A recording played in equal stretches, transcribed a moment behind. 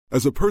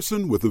As a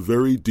person with a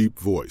very deep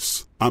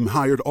voice, I'm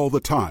hired all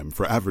the time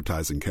for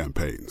advertising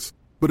campaigns.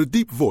 But a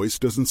deep voice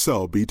doesn't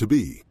sell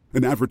B2B,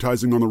 and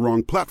advertising on the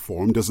wrong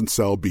platform doesn't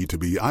sell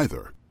B2B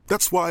either.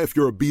 That's why if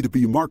you're a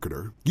B2B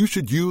marketer, you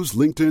should use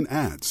LinkedIn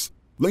ads.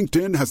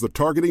 LinkedIn has the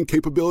targeting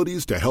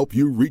capabilities to help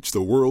you reach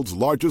the world's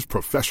largest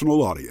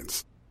professional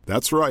audience.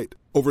 That's right,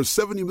 over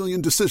 70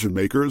 million decision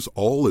makers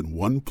all in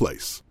one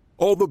place.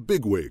 All the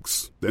big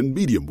wigs, then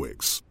medium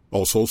wigs,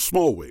 also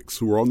small wigs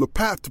who are on the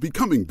path to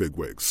becoming big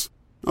wigs.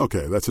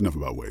 Okay, that's enough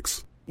about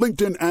wigs.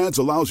 LinkedIn ads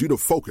allows you to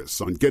focus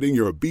on getting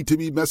your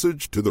B2B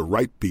message to the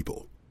right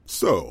people.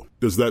 So,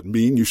 does that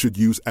mean you should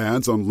use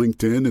ads on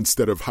LinkedIn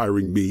instead of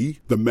hiring me,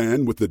 the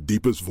man with the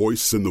deepest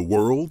voice in the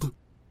world?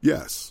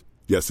 Yes.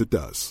 Yes, it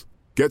does.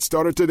 Get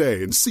started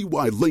today and see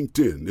why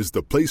LinkedIn is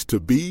the place to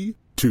be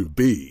to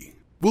be.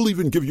 We'll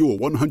even give you a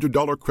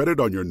 $100 credit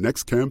on your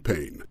next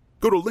campaign.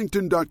 Go to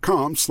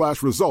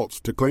linkedin.com/results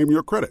to claim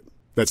your credit.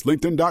 That's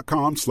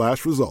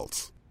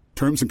linkedin.com/results.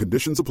 Terms and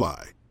conditions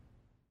apply.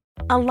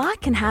 A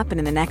lot can happen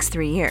in the next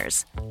 3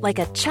 years. Like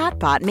a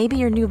chatbot may be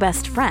your new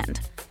best friend.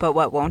 But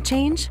what won't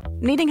change?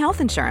 Needing health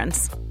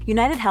insurance.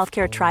 United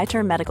Healthcare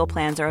Tri-Term Medical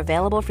Plans are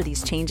available for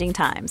these changing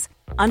times.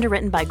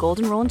 Underwritten by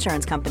Golden Rule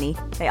Insurance Company,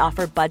 they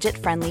offer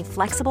budget-friendly,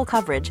 flexible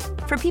coverage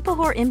for people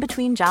who are in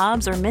between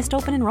jobs or missed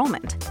open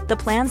enrollment. The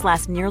plans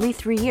last nearly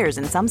 3 years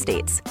in some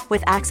states,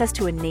 with access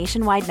to a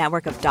nationwide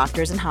network of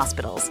doctors and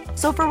hospitals.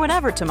 So for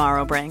whatever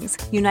tomorrow brings,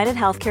 United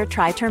Healthcare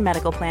Tri-Term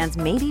Medical Plans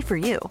may be for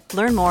you.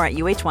 Learn more at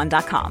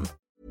uh1.com.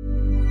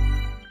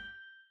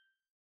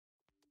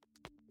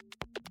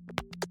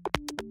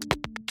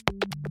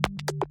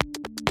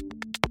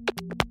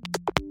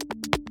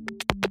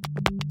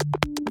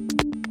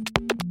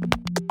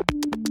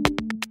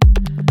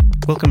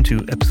 Welcome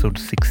to episode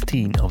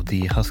 16 of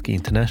the Husky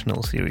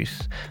International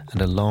series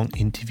and a long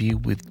interview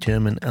with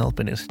German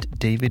alpinist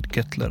David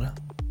Göttler.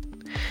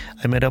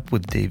 I met up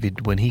with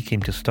David when he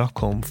came to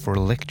Stockholm for a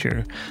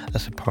lecture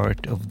as a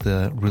part of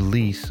the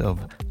release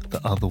of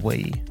The Other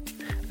Way,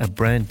 a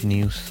brand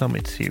new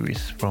summit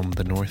series from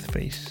the North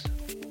Face.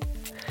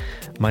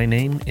 My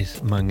name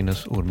is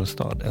Magnus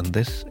Ormestad and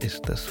this is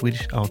the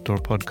Swedish outdoor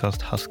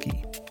podcast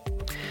Husky.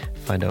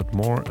 Find out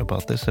more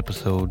about this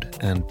episode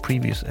and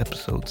previous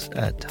episodes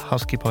at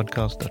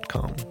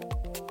huskypodcast.com.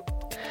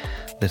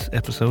 This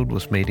episode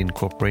was made in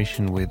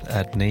cooperation with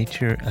Ad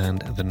Nature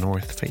and the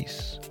North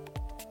Face.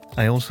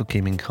 I also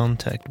came in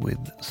contact with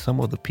some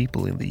of the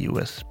people in the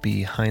US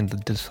behind the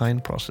design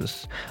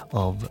process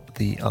of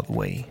The Other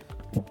Way.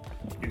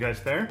 You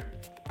guys there?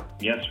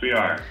 Yes, we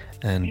are.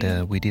 And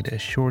we did a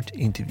short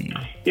interview.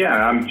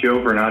 Yeah, I'm Joe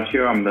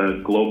Vernaccio. I'm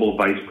the Global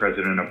Vice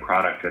President of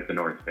Product at the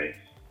North Face.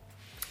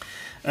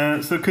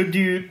 So could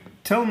you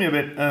tell me a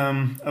bit,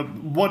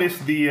 what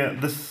is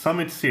the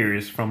Summit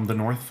series from the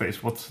North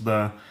Face? What's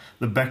the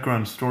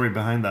background story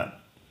behind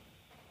that?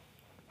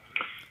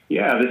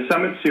 Yeah, the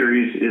Summit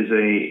series is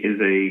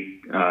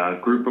a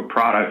group of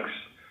products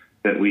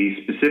that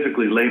we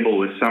specifically label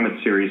with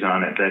Summit series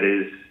on it. That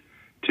is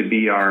to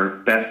be our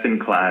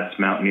best-in-class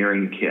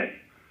mountaineering kit.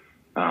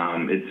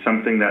 It's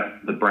something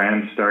that the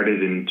brand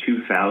started in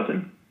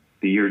 2000.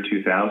 The year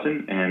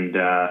 2000, and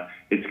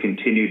it's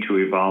continued to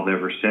evolve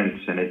ever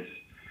since, and it's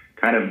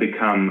kind of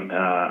become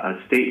a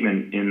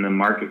statement in the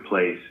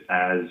marketplace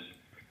as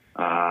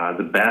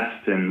the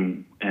best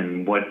and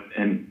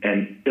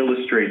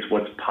illustrates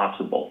what's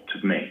possible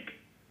to make.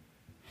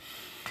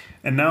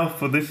 And now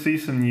for this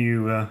season,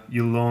 you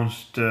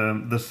launched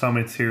the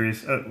Summit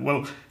series.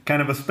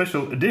 Kind of a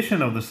special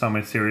edition of the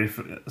Summit series,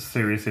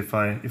 if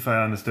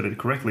I understood it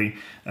correctly.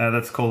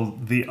 That's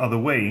called The Other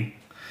Way.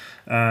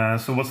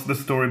 So what's the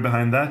story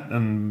behind that,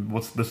 and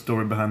what's the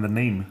story behind the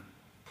name?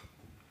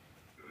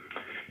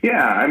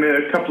 Yeah, I mean,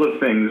 a couple of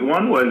things.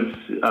 One was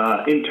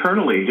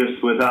internally,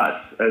 just with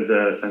us as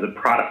a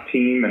product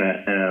team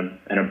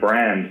and a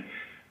brand.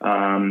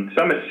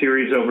 Summit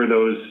Series over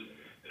those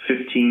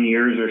 15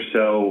 years or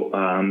so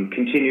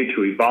continue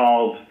to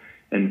evolve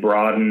and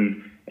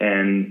broaden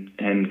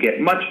and get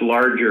much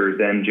larger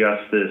than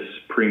just this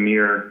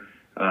premier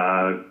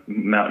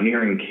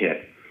mountaineering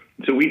kit.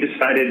 So we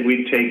decided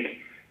we'd take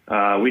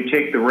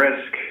the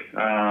risk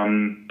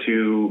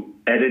to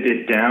edit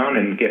it down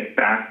and get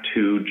back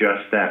to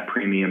just that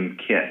premium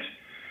kit.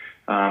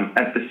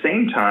 At the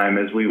same time,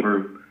 as we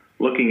were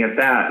looking at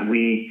that,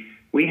 we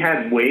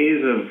had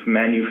ways of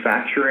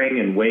manufacturing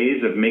and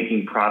ways of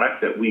making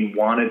product that we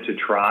wanted to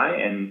try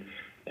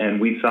and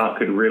we thought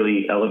could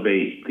really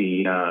elevate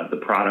the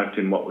product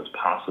and what was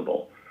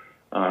possible.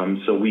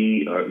 So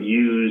we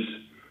use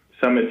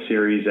Summit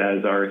Series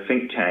as our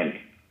think tank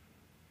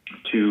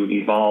to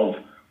evolve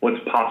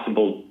what's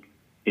possible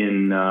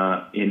in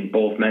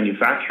both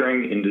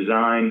manufacturing, in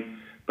design,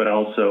 but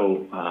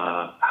also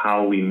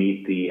how we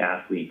meet the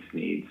athlete's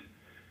needs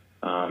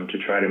to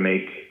try to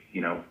make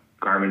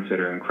garments that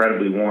are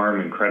incredibly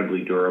warm,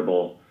 incredibly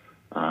durable,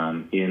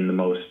 in the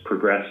most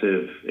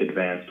progressive,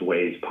 advanced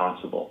ways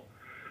possible.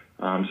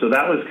 So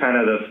that was kind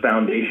of the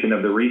foundation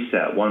of the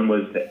reset. One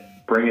was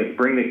that bring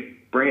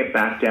it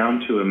back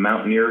down to a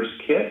mountaineer's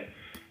kit,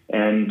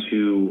 and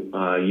to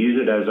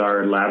use it as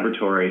our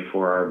laboratory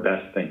for our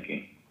best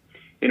thinking.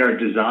 In our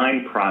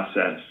design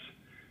process,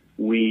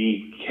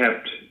 we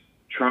kept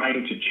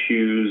trying to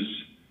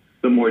choose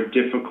the more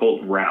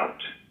difficult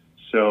route.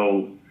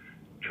 So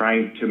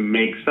trying to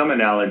make some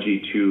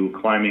analogy to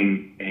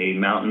climbing a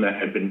mountain that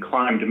had been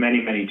climbed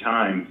many, many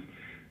times.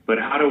 But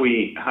how do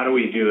we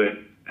do it?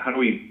 How do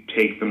we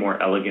take the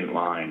more elegant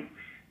line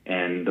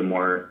and the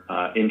more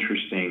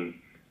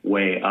interesting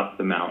way up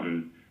the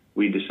mountain?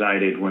 We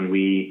decided when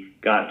we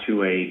got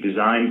to a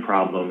design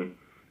problem,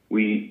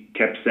 we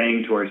kept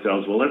saying to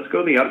ourselves, well, let's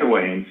go the other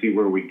way and see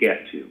where we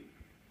get to.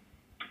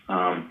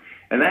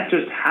 And that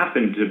just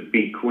happened to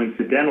be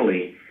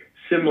coincidentally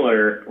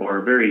similar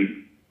or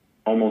very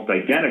almost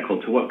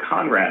identical to what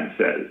Conrad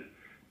says.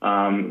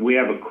 We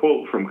have a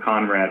quote from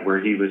Conrad where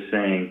he was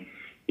saying,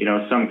 you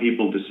know, some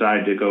people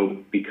decide to go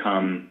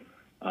become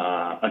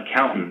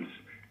accountants,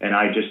 and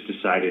I just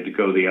decided to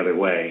go the other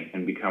way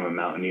and become a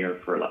mountaineer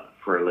for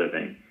a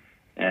living.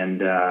 And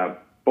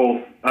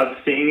both us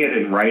seeing it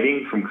in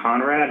writing from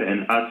Conrad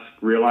and us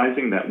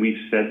realizing that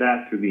we've said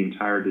that through the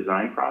entire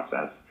design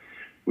process,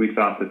 we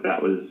thought that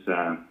that was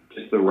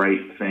just the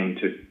right thing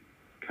to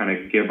kind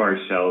of give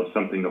ourselves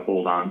something to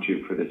hold on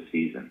to for this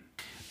season.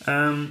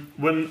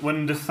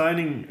 When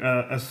designing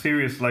a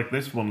series like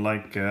this one,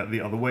 like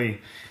The Other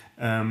Way,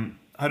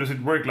 how does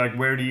it work? Like,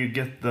 where do you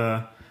get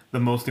the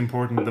most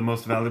important, the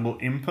most valuable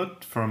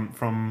input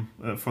from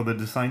for the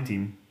design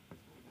team?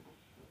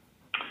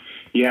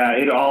 Yeah,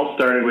 it all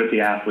started with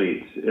the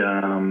athletes.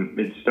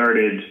 It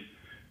started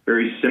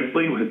very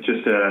simply with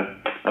just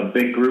a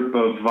big group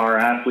of our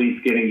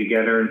athletes getting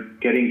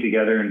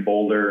together in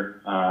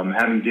Boulder,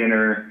 having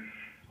dinner,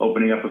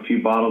 opening up a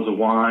few bottles of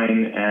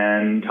wine,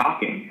 and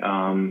talking.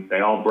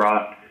 They all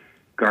brought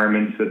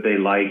garments that they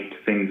liked,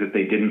 things that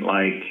they didn't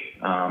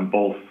like,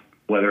 both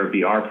whether it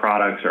be our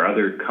products or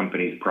other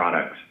companies'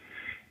 products.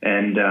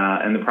 And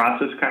the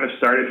process kind of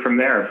started from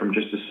there, from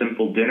just a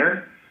simple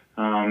dinner.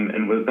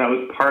 That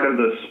was part of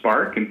the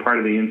spark and part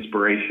of the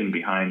inspiration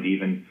behind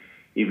even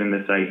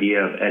this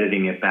idea of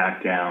editing it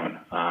back down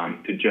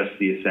to just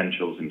the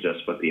essentials and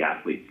just what the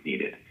athletes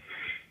needed.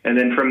 And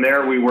then from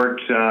there, we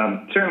worked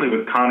certainly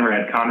with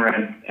Conrad.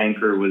 Conrad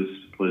Anker was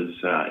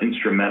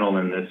instrumental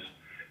in this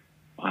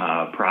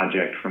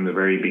project from the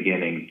very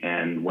beginning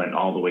and went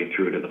all the way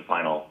through to the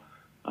final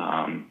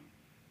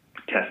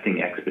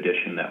testing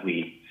expedition that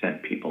we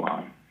sent people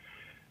on.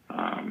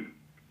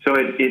 So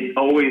it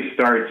always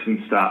starts and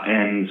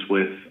ends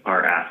with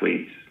our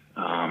athletes.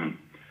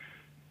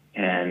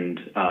 And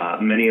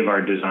many of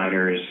our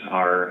designers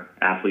are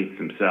athletes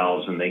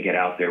themselves, and they get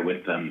out there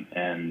with them.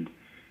 And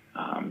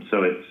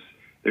so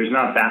there's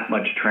not that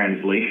much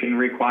translation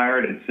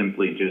required. It's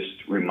simply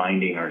just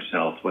reminding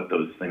ourselves what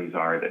those things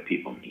are that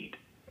people need.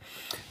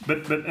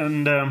 But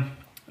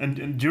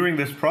during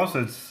this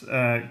process,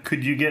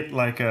 could you get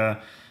like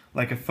a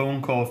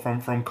phone call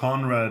from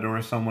Conrad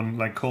or someone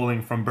like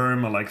calling from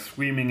Burma, like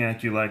screaming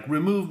at you, like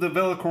remove the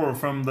Velcro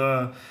from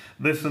the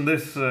this and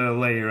this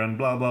layer and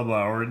blah blah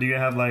blah? Or do you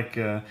have like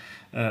a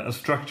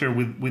structure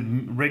with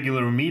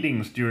regular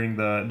meetings during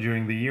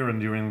the year and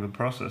during the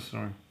process?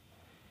 Or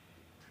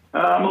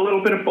a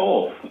little bit of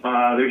both.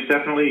 There's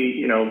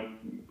definitely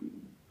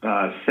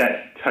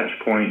set touch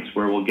points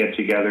where we'll get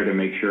together to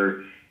make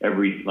sure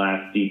every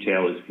last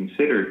detail is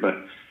considered, but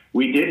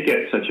we did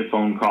get such a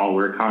phone call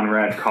where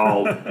Conrad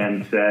called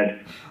and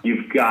said,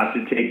 "You've got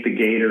to take the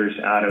gaiters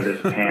out of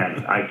this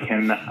pant.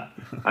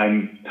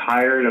 I'm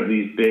tired of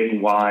these big,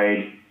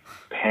 wide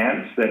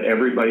pants that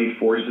everybody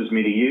forces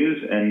me to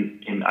use.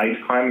 And in ice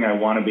climbing, I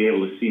want to be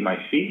able to see my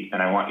feet,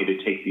 and I want you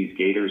to take these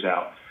gaiters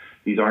out.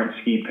 These aren't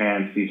ski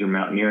pants. These are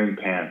mountaineering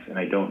pants, and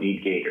I don't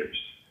need gaiters."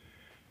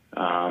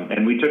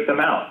 And we took them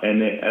out,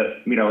 and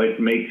it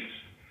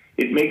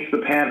makes the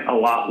pant a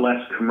lot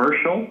less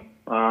commercial.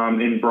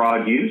 In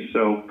broad use,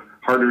 so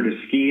harder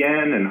to ski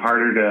in and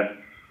harder to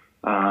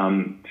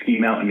ski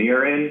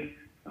mountaineer in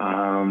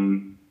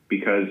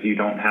because you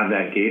don't have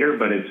that gaiter,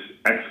 but it's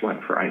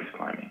excellent for ice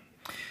climbing,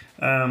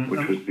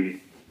 which was the...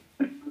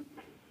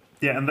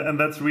 Yeah, and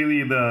that's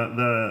really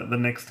the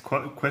next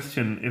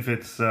question, if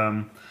it's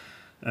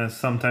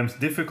sometimes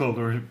difficult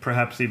or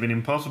perhaps even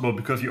impossible,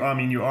 because you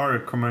are a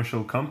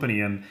commercial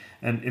company, and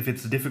if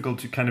it's difficult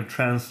to kind of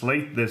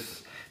translate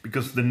this,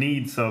 because the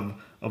needs of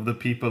the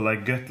people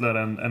like Göttler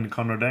and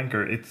Conrad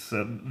Anker,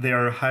 they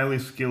are highly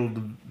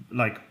skilled,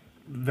 like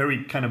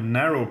very kind of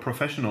narrow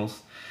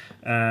professionals,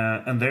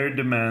 and their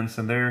demands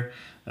and their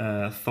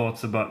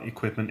thoughts about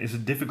equipment, is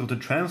it difficult to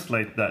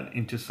translate that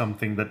into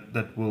something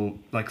that will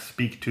like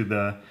speak to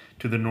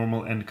the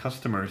normal end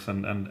customers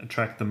and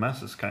attract the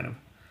masses, kind of?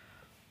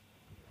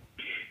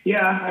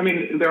 Yeah, I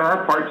mean, there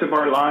are parts of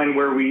our line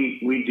where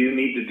we do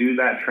need to do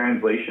that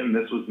translation.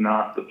 This was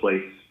not the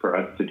place for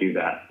us to do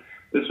that.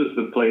 This was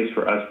the place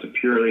for us to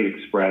purely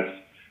express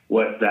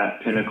what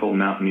that pinnacle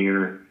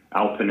mountaineer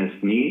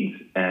alpinist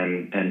needs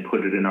and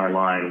put it in our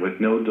line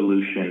with no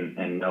dilution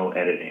and no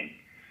editing.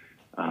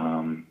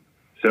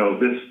 So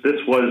this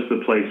was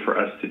the place for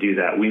us to do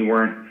that. We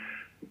weren't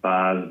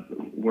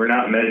We're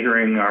not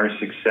measuring our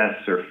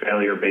success or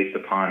failure based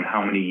upon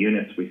how many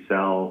units we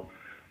sell.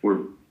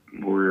 We're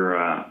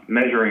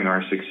measuring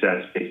our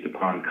success based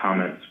upon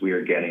comments we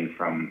are getting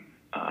from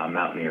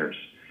mountaineers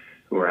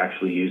who are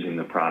actually using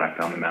the product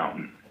on the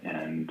mountain.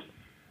 And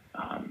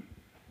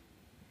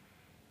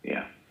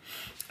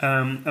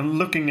I'm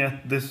looking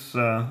at this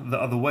the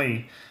other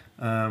way.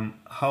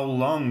 How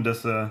long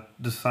does a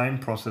design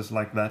process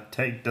like that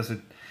take?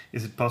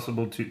 Is it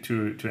possible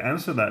to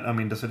answer that? I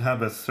mean, does it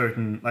have a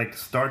certain like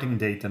starting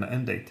date and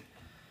end date?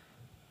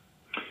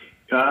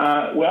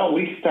 Well,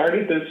 we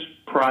started this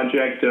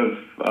project of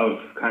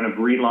kind of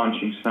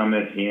relaunching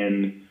Summit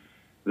in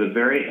the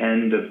very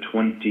end of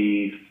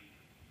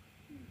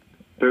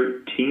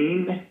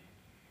 2013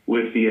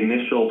 with the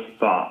initial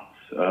thoughts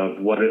of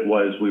what it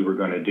was we were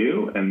going to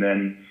do. And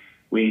then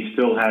we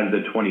still had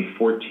the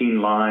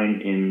 2014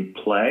 line in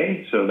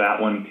play, so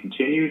that one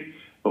continued.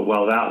 But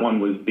while that one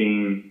was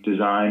being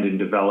designed and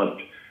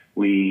developed,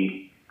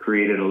 we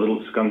created a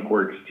little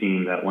skunkworks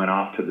team that went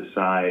off to the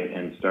side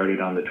and started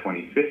on the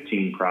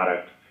 2015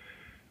 product.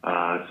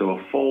 So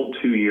a full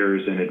 2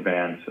 years in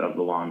advance of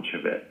the launch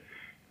of it.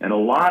 And a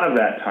lot of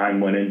that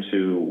time went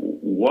into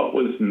what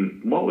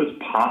was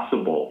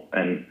possible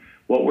and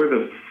what were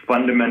the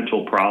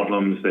fundamental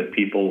problems that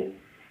people,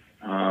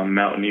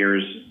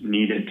 mountaineers,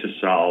 needed to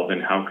solve,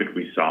 and how could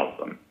we solve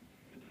them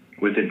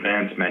with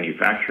advanced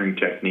manufacturing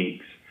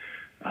techniques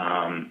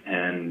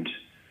and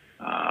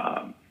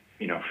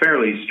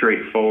fairly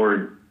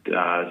straightforward,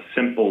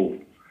 simple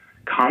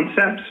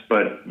concepts,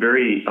 but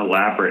very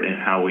elaborate in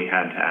how we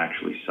had to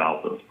actually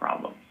solve those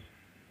problems.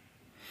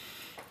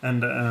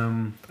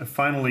 And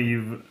finally,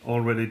 you've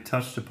already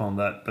touched upon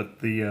that, but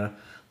the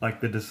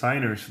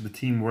designers, the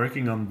team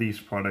working on these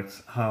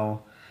products,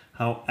 how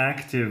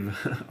active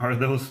are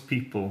those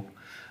people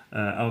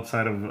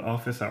outside of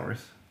office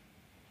hours?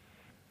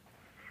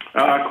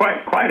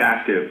 Quite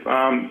active.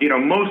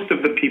 Most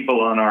of the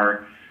people on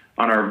our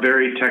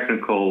very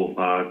technical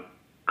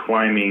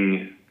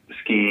climbing,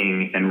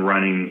 skiing, and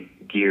running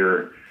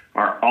gear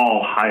are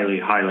all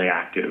highly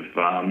active.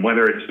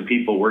 Whether it's the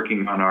people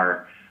working on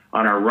our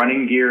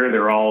running gear,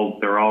 they're all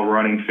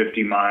running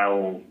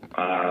 50-mile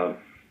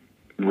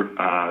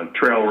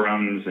trail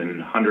runs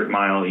and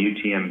 100-mile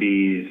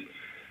UTMBs,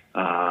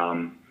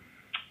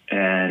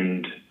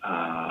 and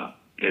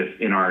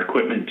if in our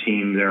equipment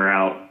team, they're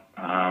out.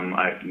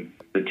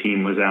 The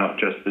team was out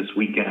just this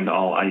weekend,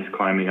 all ice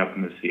climbing up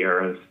in the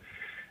Sierras,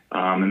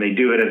 and they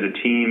do it as a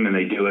team, and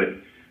they do it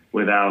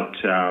without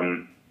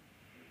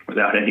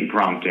any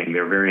prompting.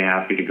 They're very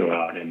happy to go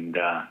out and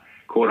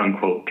quote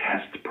unquote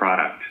test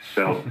product.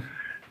 So,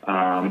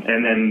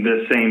 and then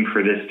the same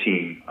for this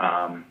team.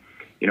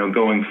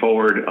 Going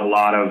forward, a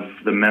lot of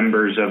the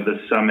members of the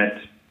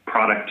Summit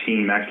product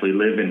team actually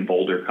live in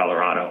Boulder,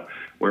 Colorado,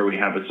 where we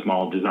have a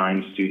small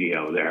design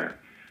studio there.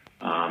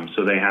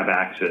 So they have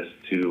access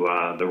to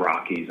the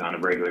Rockies on a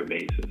regular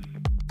basis.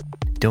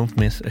 Don't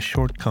miss a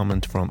short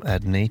comment from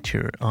Ad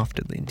Nature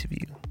after the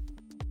interview.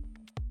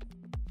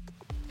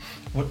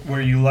 What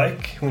were you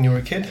like when you were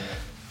a kid?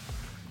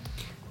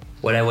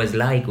 What I was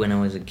like when I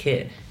was a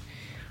kid?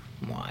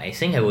 Well, I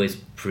think I was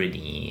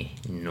pretty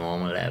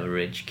normal,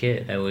 average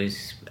kid. I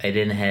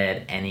didn't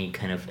have any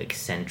kind of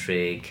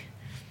eccentric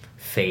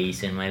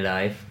phase in my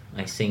life.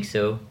 I think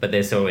so. But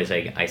there's always,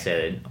 like I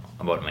said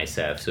about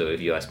myself, so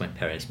if you ask my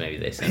parents, maybe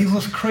they say he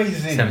was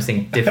crazy.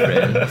 Something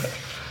different.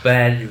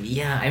 But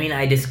yeah, I mean,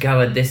 I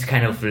discovered this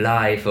kind of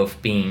life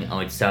of being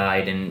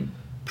outside and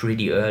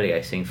pretty early,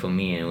 I think, for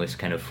me, and it was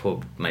kind of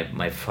hooked.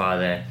 My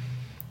father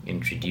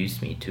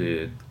introduced me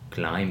to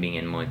climbing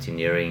and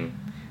mountaineering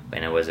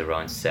when I was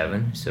around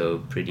 7, so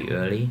pretty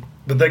early.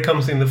 But that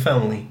comes in the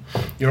family.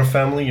 Your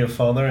family, your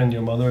father and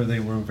your mother, they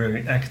were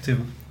very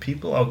active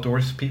people,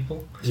 outdoors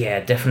people?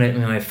 Yeah,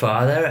 definitely my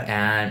father,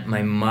 and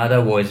my mother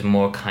was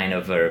more kind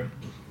of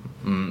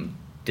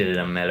did it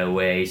a mellow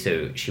way,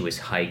 so she was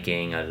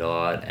hiking a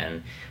lot,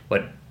 and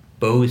what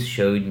both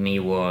showed me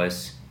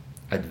was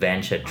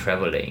adventure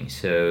traveling.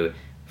 So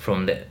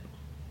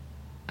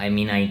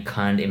I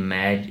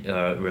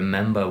can't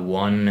remember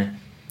one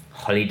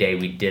holiday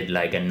we did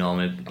like a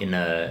normal in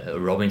a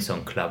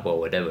Robinson Club or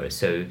whatever.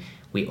 So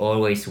we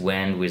always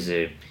went with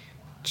a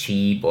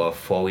cheap or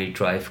 4-wheel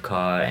drive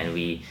car, and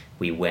we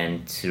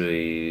went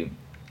through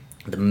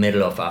the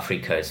middle of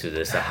Africa, to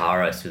the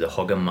Sahara, to the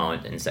Hoggar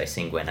Mountains. I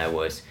think when I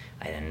was,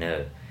 I don't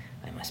know,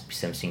 I must be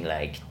something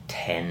like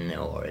 10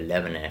 or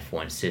 11, and I have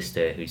one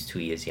sister who's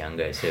 2 years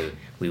younger, so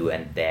we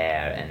went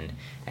there,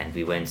 and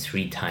we went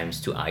 3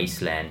 times to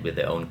Iceland with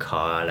their own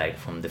car, like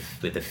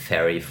with the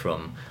ferry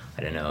from,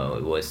 I don't know,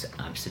 it was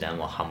Amsterdam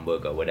or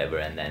Hamburg or whatever,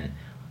 and then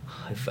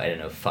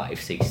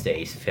 5-6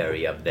 days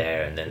ferry up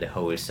there, and then the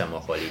whole summer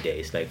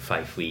holidays, like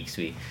 5 weeks,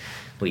 we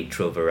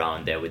drove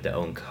around there with their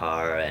own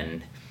car.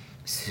 And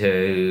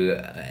so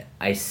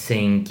I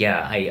think,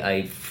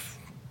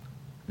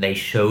 they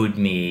showed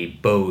me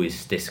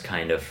both this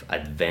kind of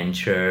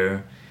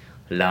adventure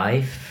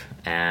life,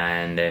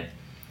 and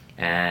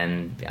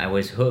I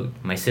was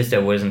hooked. My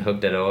sister wasn't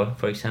hooked at all,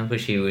 for example.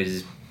 She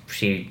was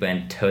she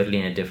went totally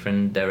in a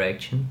different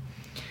direction.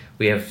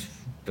 We have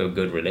a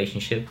good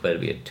relationship, but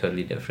we are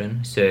totally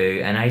different. So,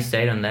 and I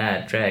stayed on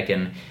that track,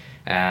 and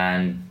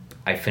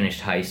I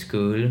finished high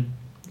school,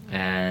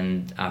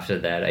 and after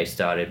that I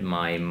started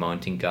my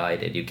mountain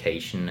guide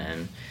education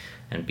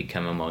and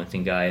became a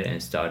mountain guide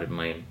and started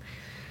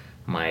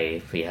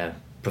my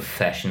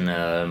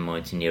professional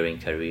mountaineering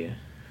career.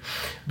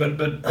 But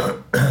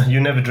you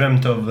never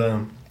dreamt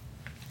of,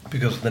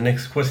 because the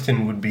next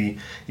question would be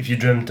if you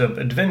dreamt of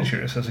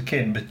adventures as a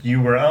kid, but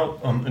you were out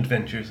on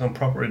adventures, on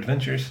proper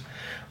adventures.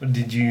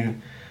 Did you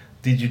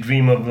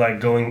dream of like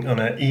going on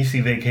an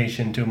easy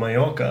vacation to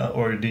Mallorca,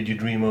 or did you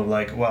dream of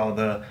like, wow,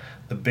 the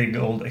big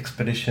old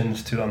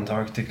expeditions to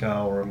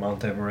Antarctica or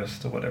Mount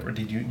Everest or whatever?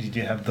 Did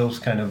you have those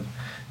kind of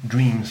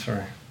dreams?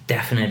 Or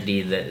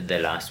definitely the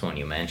last one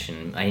you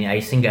mentioned.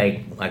 I think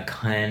I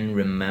can't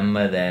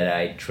remember that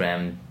I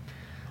dreamt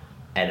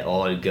at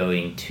all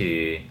going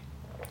to.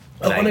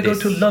 I want to go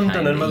to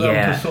London and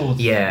Madame Tussauds.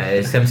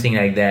 Yeah, something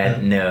like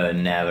that. No,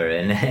 never,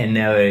 and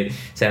never.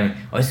 So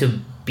also,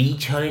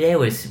 beach holiday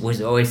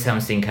was always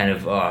something kind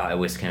of. I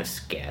was kind of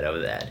scared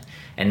of that.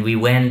 And we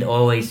went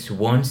always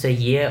once a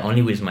year,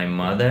 only with my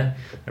mother.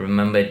 I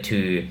remember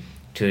to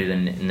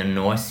the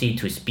North Sea,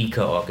 to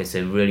Spiekeroog. It's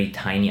a really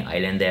tiny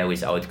island there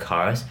without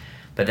cars.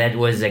 But that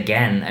was,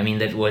 again, I mean,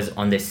 that was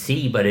on the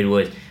sea, but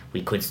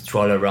we could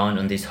stroll around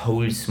on this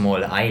whole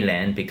small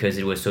island because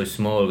it was so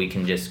small. We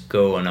can just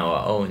go on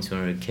our own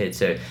when we were kids.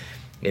 So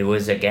it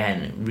was,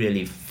 again,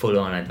 really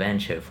full-on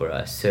adventure for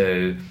us.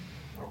 So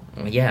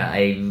yeah,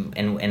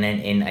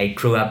 I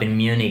grew up in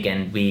Munich,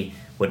 and we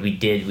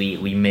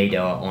made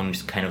our own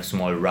kind of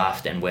small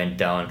raft and went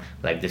down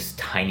like this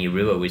tiny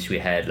river which we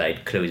had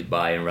like close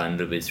by and ran a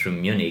little bit through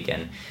Munich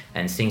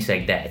and things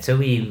like that.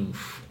 So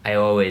I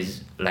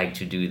always like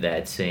to do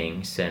that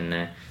things,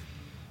 and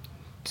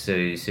so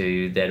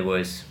that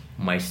was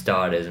my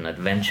start as an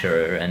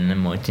adventurer and a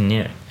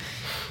mountaineer.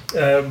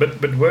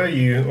 But were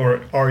you,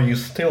 or are you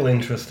still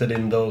interested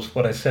in those,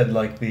 what I said,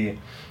 like the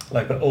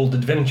old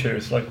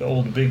adventures, like the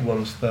old big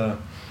ones, the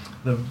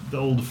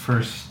old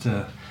first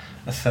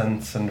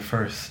ascents and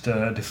first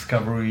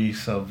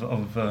discoveries of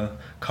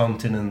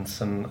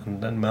continents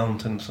and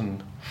mountains?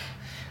 And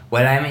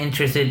well, I'm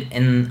interested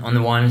in, on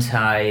the one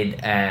side,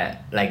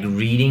 like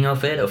reading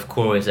of it. Of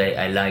course,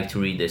 I like to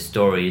read the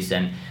stories,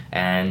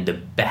 and the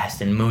best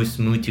and most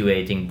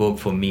motivating book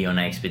for me on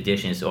an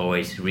expedition is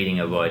always reading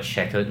about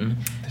Shackleton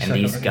and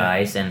these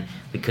guys, and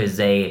because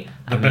the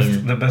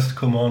best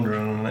commander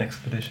on an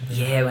expedition.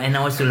 Yeah, and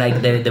also like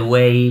the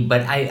way,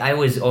 but I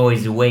was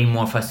always way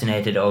more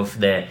fascinated of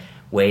the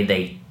way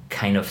they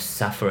kind of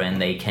suffer, and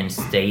they can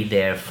stay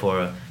there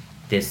for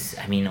this,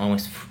 I mean,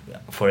 almost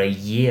for a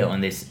year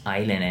on this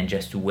island and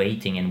just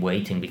waiting,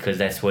 because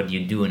that's what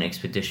you do in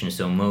expeditions.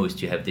 So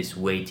most you have this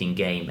waiting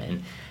game,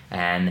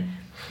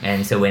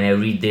 and so when I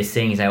read these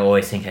things, I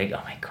always think like,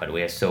 oh my god,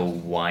 we are so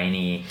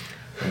whiny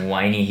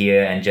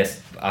here, and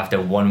just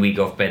after 1 week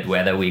of bad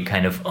weather, we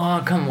kind of,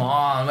 oh come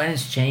on, when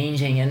it's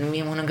changing, and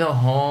we want to go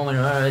home,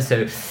 and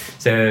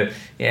so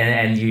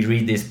and you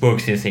read these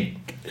books, you think,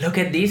 look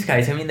at these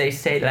guys. I mean, they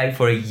stayed like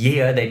for a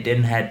year. They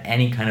didn't have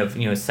any kind of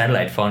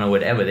satellite phone or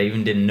whatever. They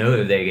even didn't know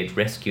if they get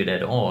rescued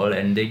at all,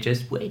 and they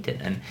just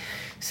waited. And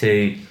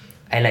so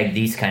I like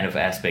these kind of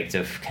aspects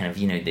of kind of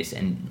this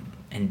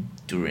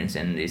endurance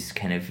and this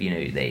kind of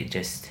they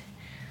just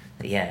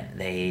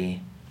they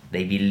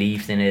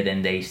believed in it,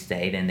 and they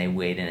stayed and they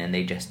waited, and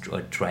they just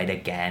tried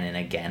again and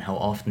again. How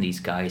often these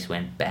guys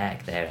went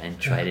back there and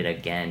tried it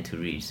again to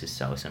reach the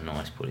South and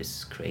North Pole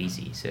is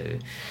crazy. So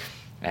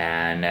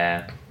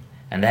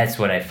and that's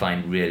what I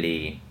find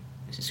really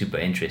super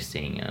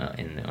interesting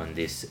on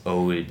these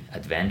old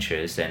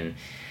adventures,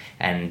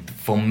 and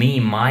for me,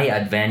 my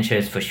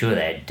adventures for sure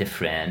they're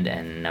different,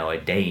 and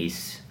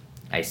nowadays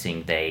I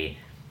think they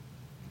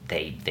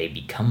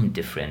become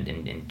different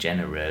in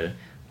general,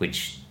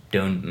 which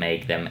don't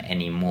make them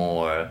any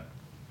more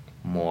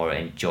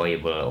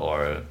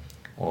enjoyable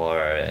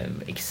or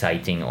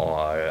exciting,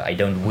 or I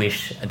don't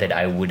wish that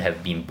I would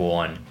have been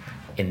born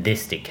in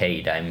this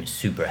decade. I'm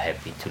super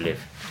happy to live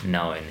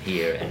now and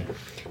here,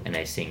 and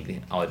I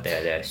think out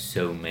there are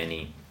so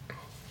many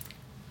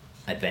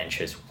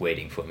adventures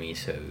waiting for me,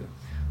 so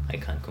I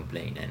can't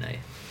complain. And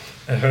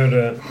I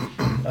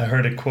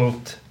heard a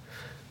quote,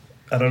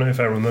 I don't know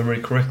if I remember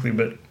it correctly,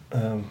 but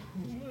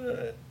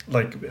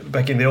like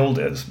back in the old,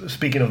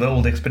 speaking of the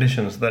old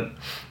expeditions, that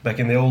back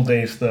in the old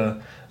days the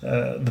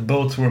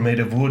boats were made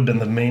of wood and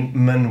the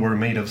men were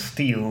made of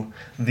steel.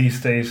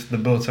 These days the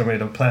boats are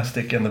made of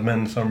plastic and the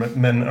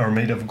men are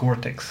made of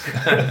Gore-Tex.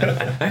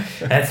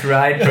 That's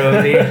right,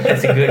 probably.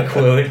 That's a good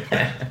quote.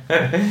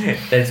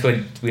 That's what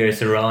we are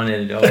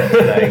surrounded of,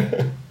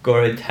 like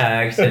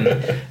Gore-Tex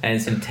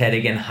and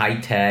synthetic and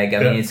high-tech. I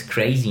mean, it's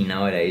crazy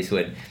nowadays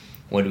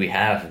what we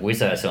have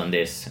with us on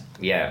this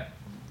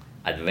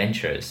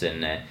adventures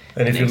and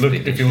if you look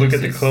at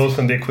the clothes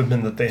and the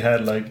equipment that they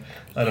had, like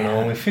I don't know,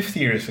 only 50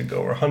 years ago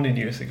or 100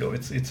 years ago,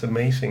 it's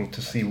amazing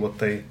to see what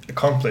they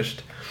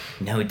accomplished.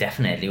 No,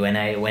 definitely. When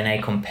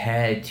I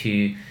compare it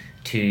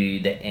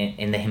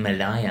in the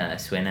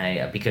Himalayas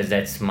because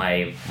that's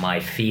my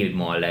field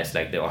more or less,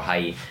 like the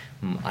high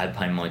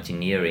alpine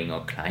mountaineering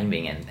or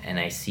climbing, and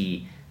I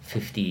see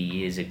 50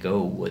 years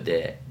ago what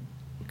the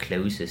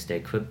closest the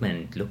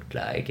equipment looked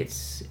like.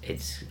 It's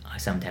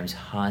sometimes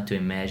hard to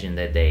imagine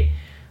that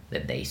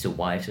they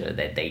survived or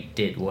that they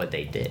did what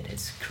they did.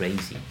 It's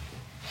crazy.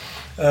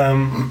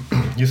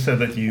 You said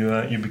that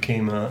you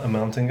became a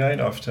mountain guide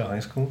after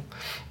high school,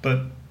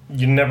 but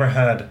you never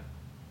had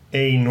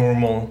a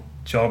normal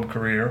job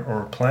career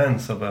or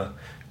plans of a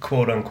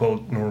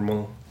quote-unquote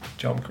normal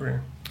job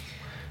career.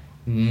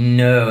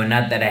 No,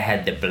 not that I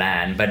had the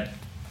plan, but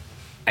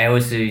I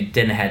also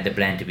didn't have the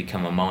plan to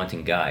become a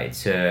mountain guide.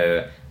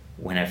 So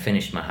when I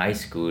finished my high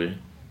school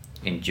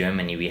in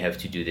Germany, we have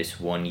to do this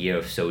 1 year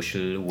of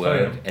social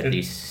work at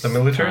least. The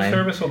military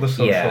service or the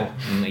social? Yeah,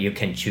 you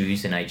can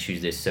choose, and I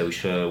choose the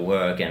social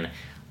work, and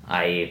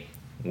I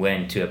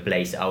went to a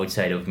place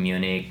outside of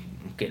Munich,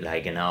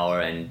 like an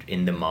hour and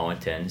in the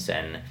mountains,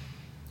 and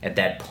at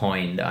that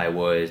point I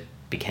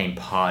became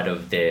part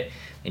of the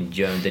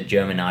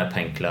German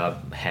Alpine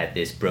Club had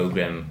this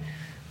program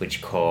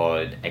which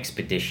called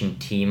Expedition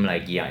Team,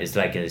 it's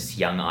like this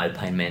young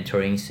alpine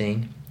mentoring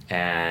thing,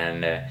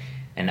 and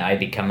I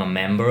become a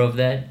member of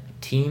that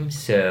team.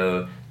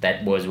 So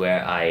that was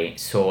where I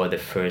saw the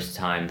first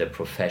time the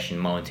profession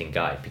mountain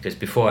guide, because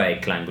before I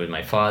climbed with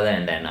my father,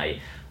 and then I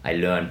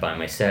learned by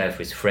myself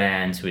with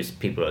friends, with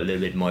people a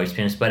little bit more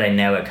experienced, but I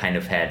never kind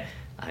of had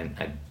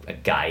a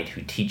guide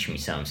who teach me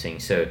something.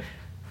 So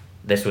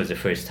this was the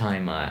first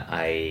time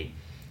I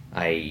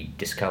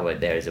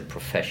discovered there is a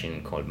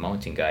profession called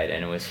mountain guide,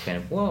 and it was kind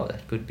of, whoa,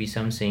 that could be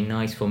something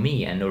nice for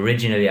me. And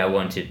originally I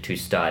wanted to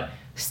start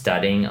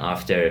studying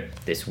after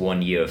this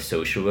 1 year of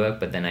social work,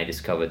 but then I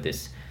discovered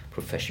this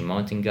profession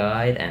mountain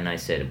guide, and I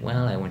said,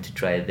 well, I want to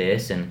try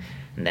this, and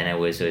then I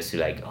was also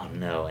like, oh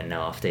no, and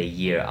now after a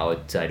year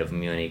outside of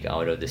Munich,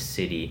 out of the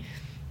city,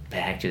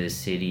 back to the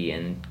city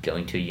and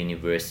going to a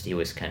university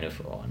was kind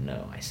of, oh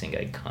no, I think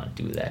I can't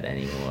do that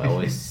anymore. I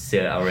was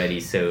already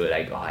so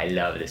like, oh, I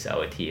love this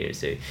out here.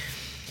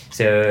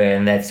 So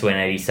and that's when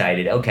I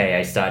decided, okay,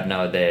 I start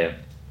now the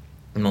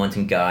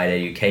mountain guide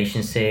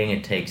education thing.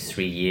 It takes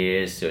 3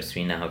 years or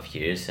 3.5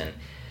 years,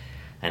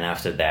 and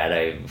after that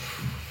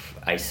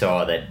I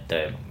saw that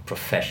the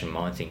professional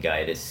mountain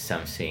guide is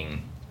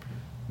something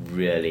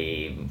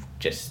really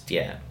just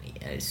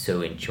it's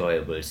so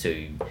enjoyable. So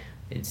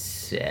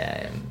it's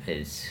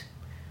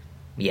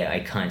I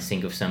can't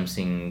think of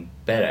something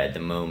better at the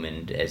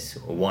moment as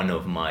one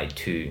of my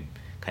two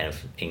kind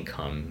of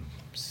income.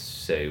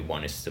 So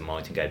one is the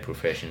mountain guide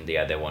profession, the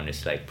other one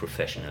is like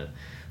professional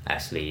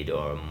athlete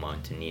or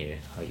mountaineer,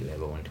 how you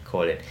ever want to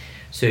call it.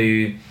 So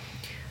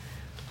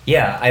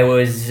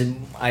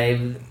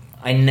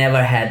I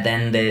never had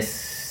then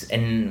this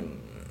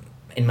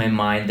in my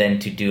mind then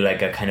to do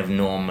like a kind of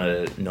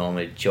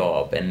normal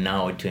job, and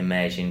now to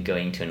imagine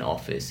going to an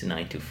office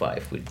 9 to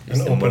 5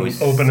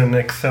 open an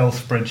Excel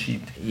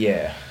spreadsheet.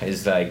 Yeah,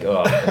 it's like,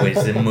 oh,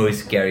 it's the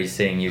most scary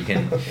thing you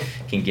can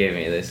give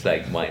me. This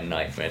like my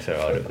nightmares are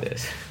out of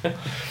this.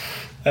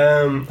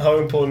 How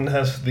important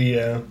has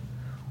the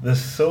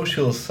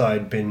social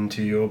side been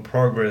to your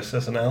progress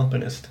as an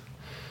alpinist?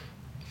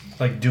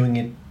 Like doing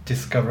it,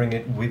 discovering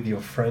it with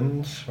your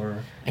friends,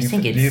 or do you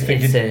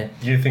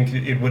think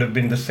it would have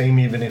been the same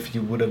even if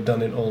you would have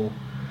done it all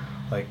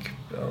like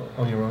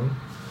on your own?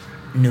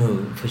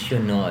 No, for sure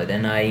not.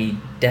 And I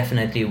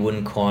definitely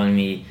wouldn't call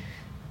me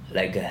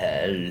like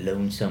a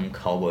lonesome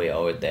cowboy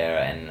out there,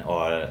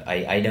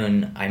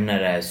 I'm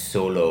not a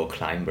solo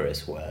climber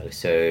as well.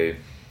 So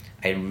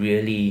I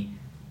really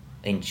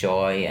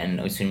enjoy and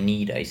also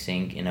need, I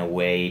think, in a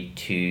way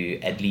to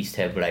at least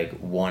have like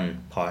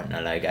one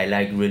partner. Like I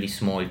like really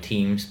small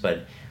teams,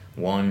 but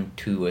 1,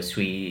 2 or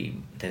 3,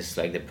 that's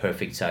like the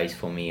perfect size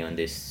for me on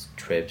these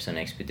trips and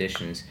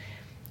expeditions.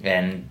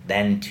 And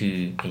then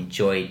to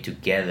enjoy it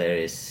together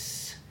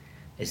is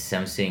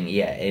something,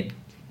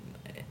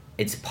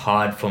 it's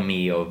part for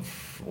me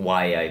of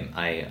why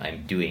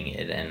I'm doing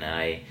it. And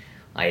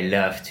I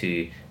love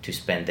to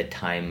spend the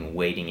time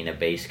waiting in a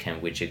base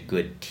camp with a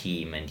good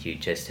team, and you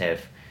just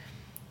have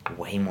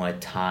way more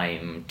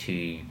time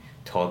to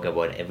talk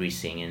about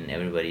everything, and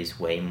everybody's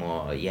way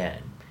more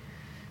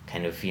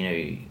kind of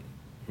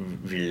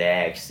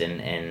relaxed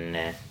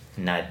and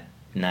not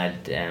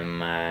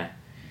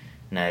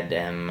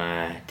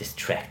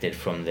distracted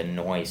from the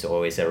noise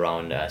always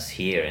around us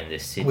here in the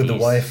city with the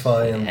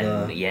Wi-Fi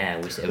and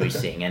with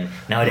everything. And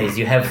nowadays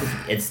you have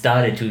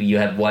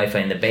Wi-Fi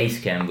in the base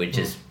camp, which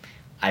is,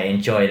 I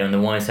enjoy it on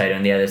the one side.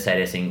 On the other side,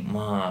 I think,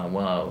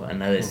 wow,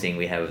 another thing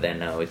we have there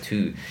now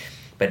too.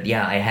 But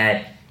I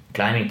had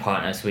climbing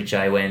partners, which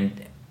I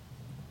went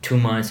 2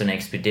 months on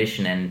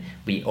expedition, and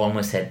we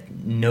almost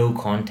had no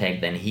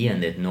contact then here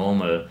and that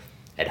normal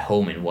at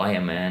home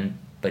environment.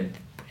 But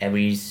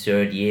every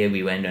third year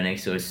we went on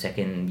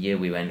second year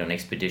we went on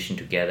expedition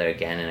together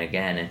again and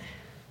again, and it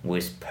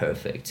was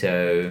perfect.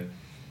 So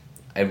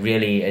I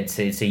really, it's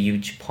a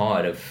huge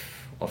part of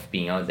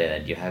being out there,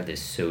 that you have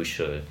this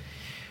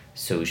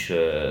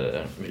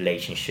social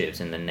relationships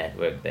and the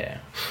network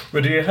there.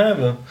 But do you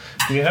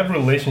have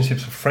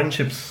relationships or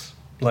friendships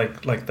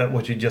like that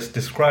what you just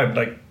described?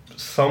 Like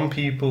some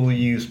people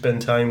you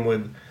spend time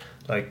with,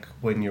 like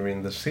when you're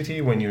in the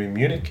city, when you're in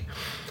Munich,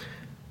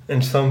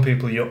 and some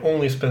people you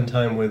only spend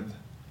time with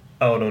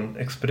out on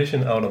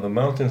expedition, out on the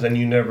mountains, and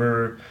you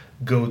never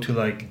go to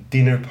like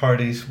dinner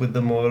parties with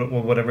them or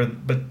whatever,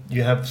 but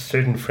you have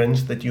certain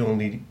friends that you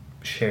only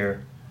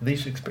share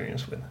this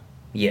experience with.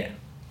 Yeah,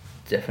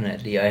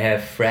 definitely. I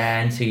have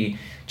friends who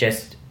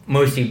just,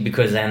 mostly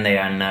because then they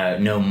are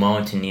no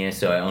mountaineers,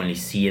 so I only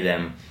see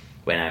them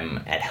when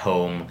I'm at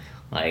home,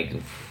 like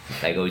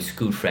old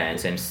school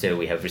friends, and still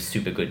we have a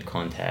super good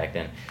contact,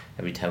 and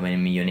every time I'm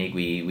in Munich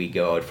we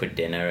go out for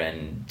dinner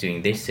and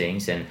doing these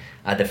things. And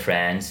other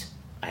friends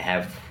I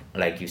have,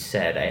 like you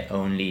said, I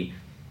only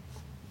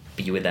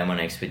be with them on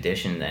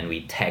expedition, and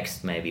we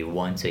text maybe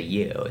once a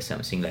year or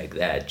something like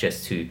that,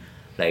 just to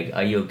like,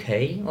 are you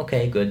okay?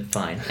 Okay, good,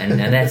 fine. And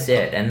that's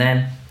it. And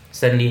then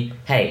suddenly,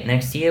 hey,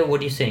 next year, what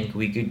do you think?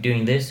 We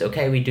doing this?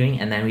 Okay, we're doing,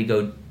 and then we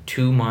go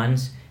 2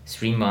 months,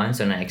 3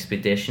 months on an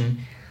expedition.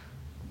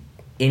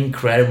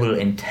 Incredible,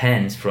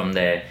 intense from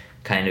the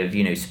kind of,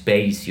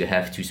 space you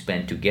have to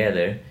spend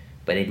together,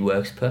 but it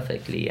works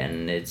perfectly,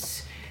 and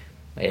it's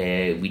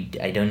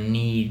I don't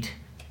need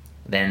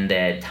then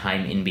the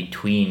time in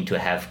between to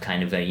have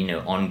kind of a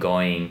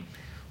ongoing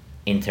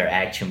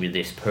interaction with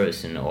this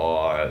person,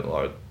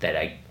 or that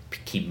I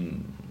keep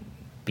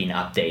being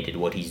updated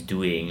what he's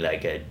doing,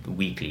 like a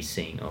weekly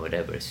thing or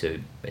whatever. So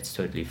it's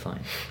totally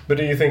fine. But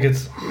do you think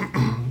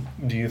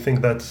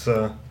that's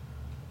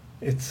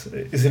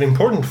is it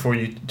important for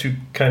you to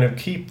kind of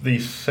keep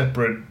these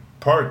separate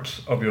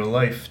parts of your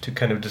life, to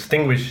kind of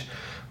distinguish,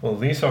 well,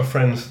 these are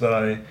friends that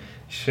I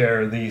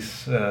share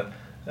these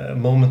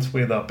moments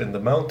with up in the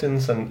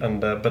mountains,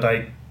 but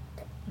I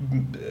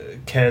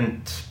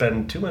can't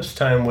spend too much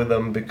time with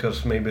them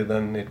because maybe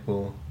then it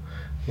will,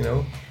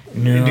 No,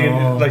 do you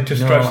like to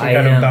strike some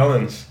kind of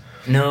balance?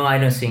 No, I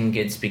don't think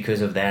it's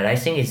because of that. I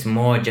think it's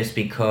more just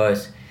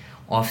because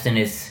often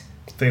it's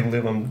they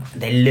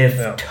live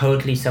yeah,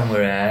 totally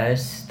somewhere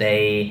else.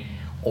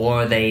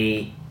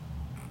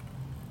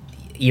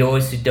 You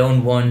also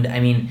don't want, I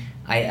mean,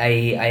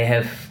 I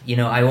have,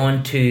 I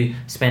want to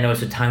spend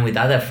also time with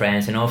other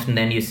friends, and often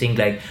then you think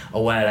like,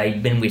 oh well,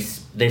 I've been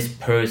with this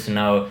person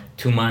now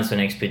 2 months on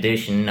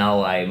expedition,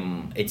 now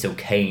it's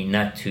okay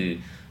not to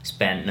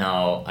spend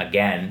now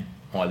again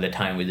all the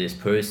time with this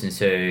person.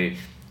 So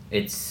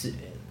it's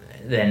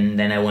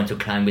then I want to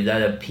climb with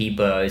other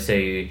people, so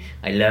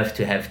I love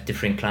to have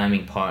different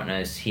climbing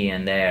partners here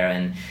and there,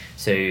 and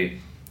so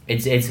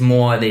it's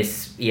more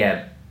this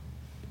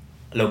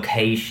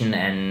location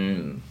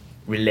and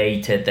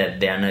related, that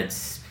they're not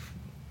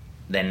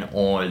then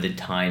all the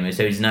time.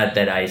 So it's not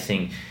that I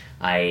think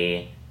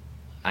I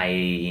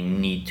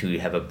need to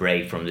have a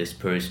break from this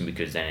person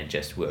because then it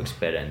just works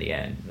better in the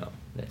end. No,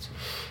 that's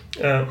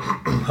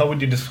how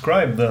would you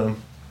describe the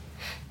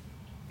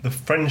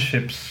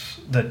friendships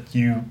that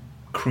you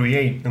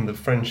create and the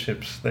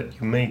friendships that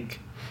you make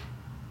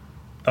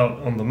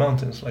out on the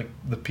mountains, like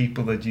the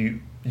people that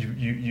you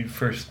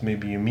first,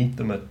 maybe you meet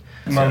them at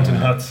mountain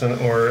huts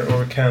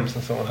or camps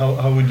and so on.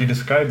 How would you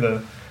describe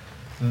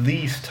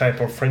these type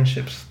of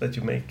friendships that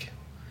you make?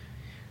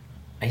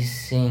 I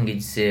think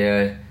it's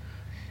a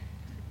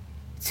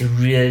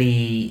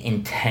really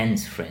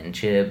intense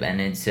friendship,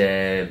 and it's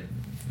a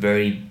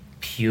very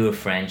pure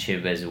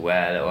friendship as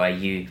well, or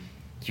you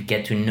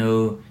get to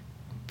know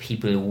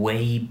people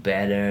way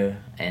better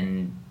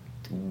and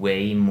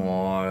way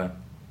more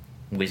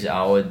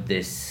without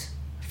this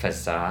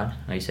facade,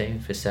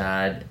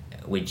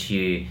 which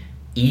you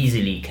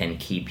easily can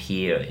keep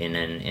here in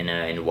an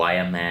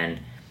environment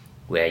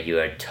where you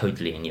are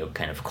totally in your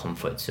kind of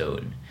comfort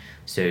zone.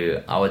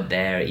 So out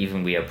there,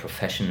 even we are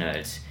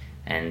professionals,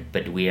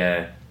 but we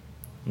are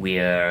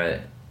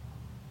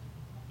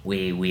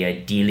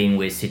dealing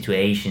with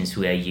situations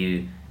where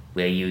you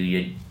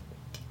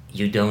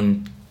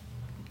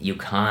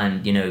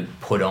can't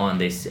put on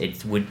this.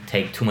 It would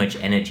take too much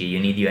energy. You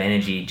need your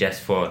energy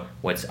just for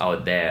what's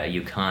out there.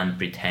 You can't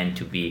pretend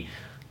to be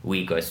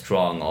weak or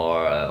strong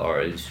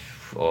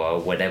or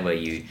whatever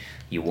you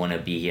want to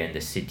be here in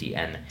the city,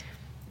 and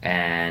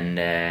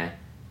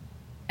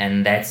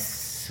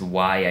that's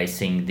why I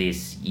think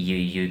this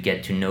you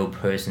get to know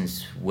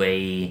persons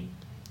way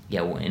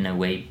in a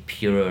way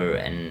purer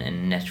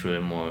and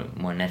natural,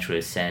 more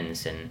natural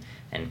sense and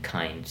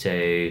kind. So,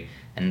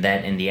 and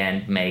that in the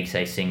end makes,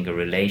 I think, a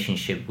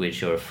relationship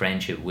or a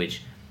friendship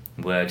which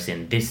works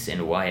in this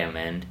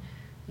environment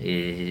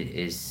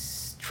is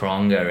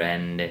stronger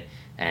and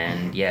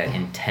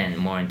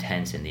more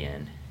intense in the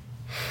end.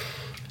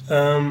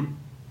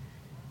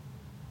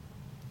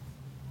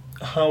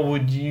 How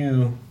would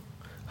you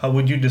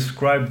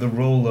describe the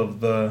role of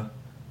the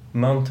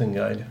mountain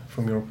guide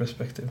from your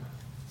perspective?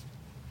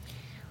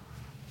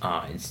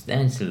 Oh, it's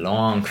a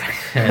long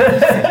question.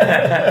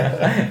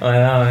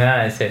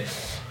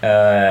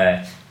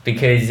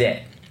 because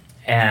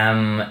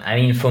I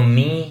mean, for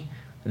me,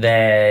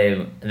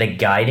 the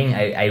guiding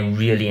I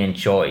really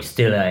enjoy.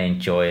 Still, I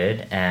enjoy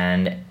it,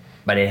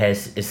 but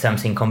is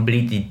something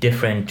completely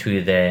different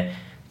to the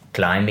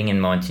climbing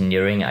and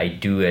mountaineering I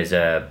do as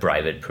a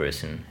private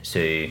person.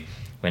 So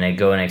when I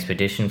go on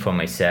expedition for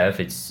myself,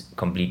 it's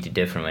completely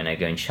different. When I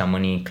go in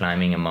Chamonix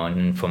climbing a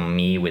mountain for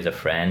me with a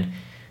friend,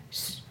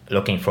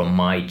 looking for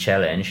my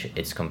challenge,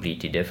 it's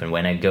completely different.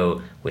 When I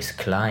go with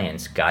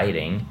clients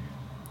guiding,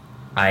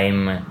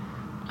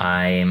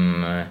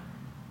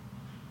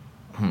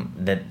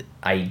 that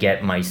I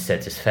get my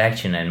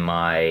satisfaction and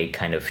my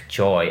kind of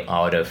joy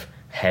out of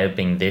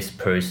helping this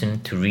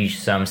person to reach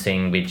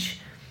something which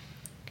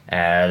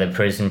the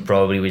person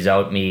probably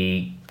without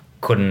me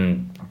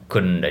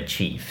couldn't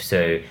achieve.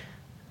 So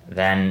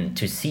then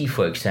to see,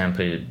 for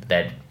example,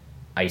 that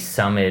I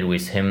summit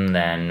with him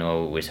then,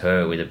 or with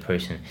her, with a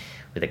person,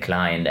 with a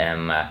client,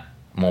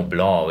 Mont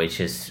Blanc, which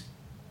is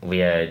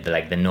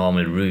like the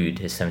normal route,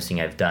 is something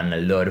I've done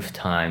a lot of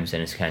times,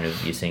 and it's kind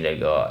of, you think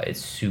like, oh, it's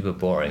super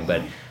boring.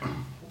 But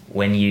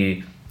when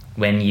you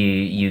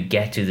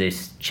get to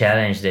this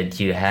challenge that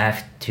you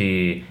have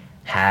to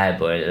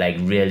have, or like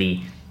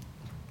really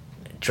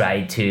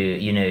try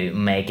to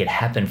make it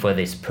happen for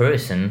this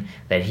person,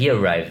 that he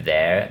arrived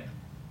there,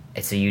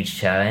 it's a huge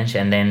challenge.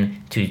 And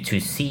then to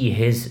see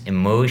his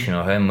emotion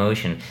or her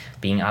emotion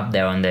being up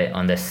there on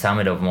the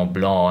summit of Mont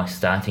Blanc,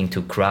 starting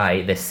to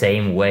cry the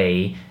same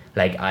way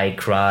like I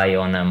cry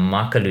on a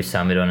Makalu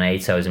summit on an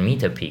 8,000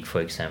 meter peak,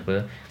 for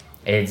example,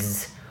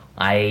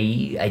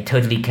 I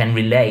totally can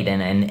relate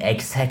and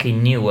exactly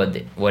knew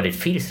what it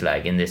feels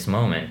like in this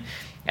moment.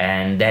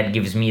 And that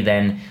gives me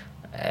then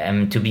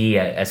to be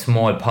a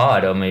small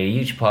part, or maybe a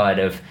huge part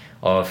of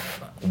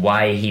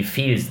why he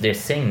feels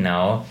this thing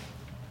now.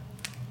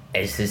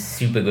 It's a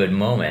super good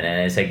moment, and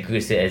it's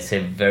a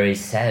very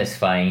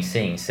satisfying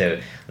thing.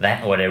 So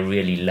that's what I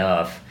really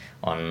love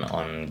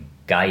on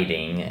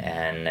guiding,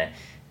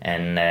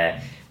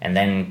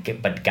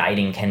 but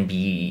guiding can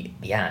be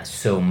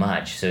so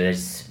much. So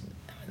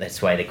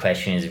that's why the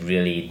question is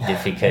really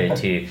difficult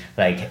to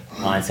like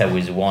answer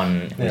with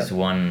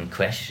one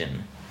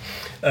question.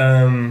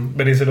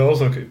 But is it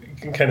also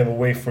kind of a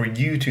way for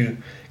you to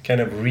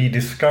kind of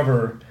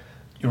rediscover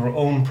your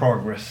own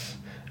progress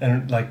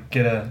and like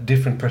get a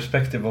different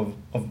perspective of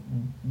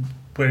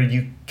where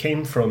you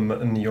came from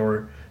and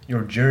your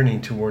journey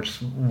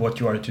towards what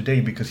you are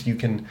today? Because you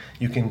can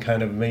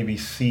kind of maybe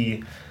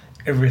see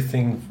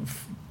everything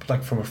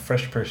like from a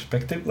fresh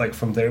perspective, like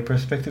from their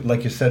perspective.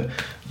 Like you said,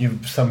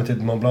 you've summited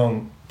Mont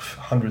Blanc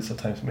hundreds of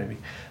times maybe,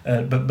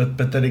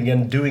 but then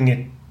again, doing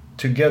it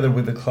together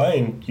with the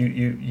client,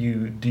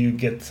 you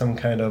get some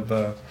kind of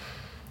well,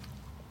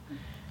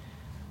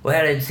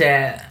 it's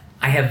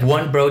I have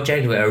one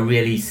project where I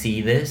really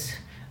see this.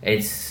 I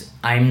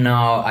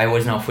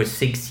was now for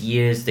 6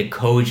 years the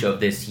coach of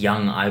this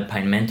young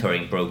alpine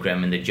mentoring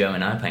program in the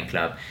German Alpine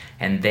Club,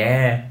 and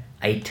there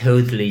I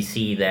totally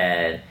see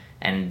that.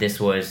 And this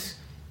was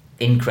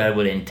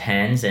incredible,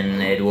 intense,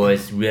 and it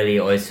was really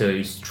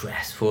also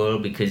stressful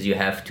because you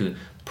have to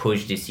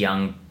push these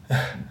young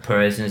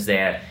persons.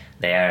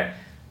 They're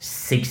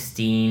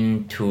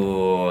 16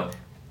 to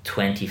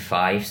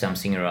 25,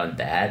 something around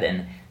that,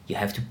 and you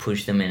have to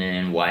push them in an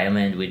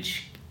environment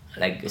which,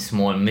 like a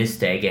small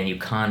mistake, and you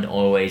can't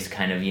always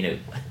kind of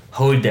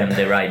hold them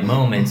the right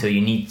moment. So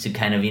you need to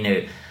kind of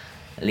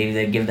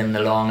give them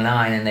the long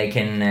line, and they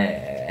can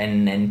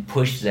and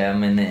push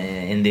them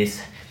in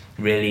this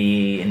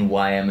really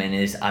environment,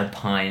 this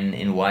alpine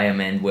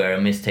environment where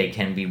a mistake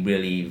can be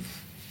really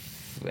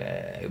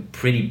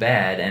pretty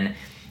bad.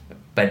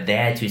 But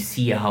there to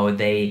see how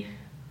they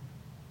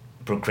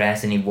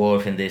progress and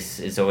evolve in this,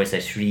 it's always a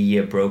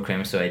 3-year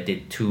program, so I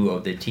did 2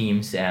 of the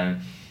teams.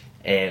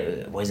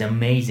 It was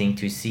amazing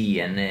to see,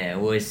 and it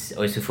was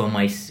also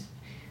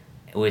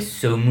it was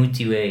so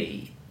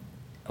motivating.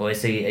 It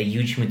was a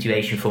huge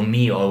motivation for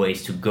me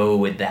always to go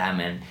with them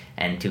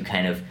and to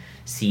kind of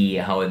see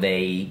how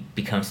they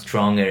become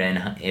stronger,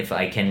 and if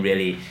I can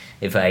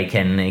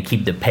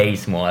keep the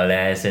pace more or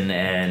less,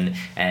 and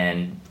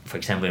for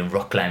example in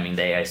rock climbing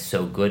they are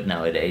so good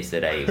nowadays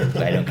that I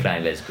don't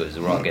climb as good as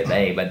rock as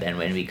they, but then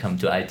when we come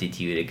to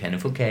altitude it kind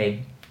of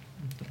okay,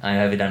 I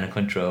have it under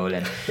control,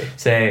 and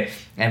so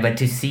but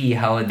to see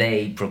how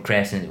they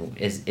progress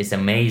is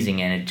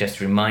amazing, and it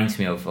just reminds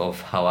me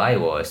of how I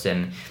was,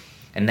 and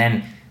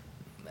then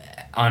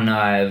on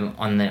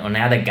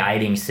other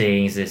guiding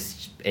things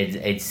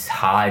it's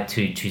hard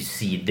to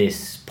see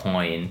this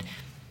point,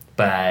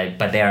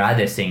 but there are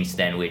other things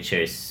then which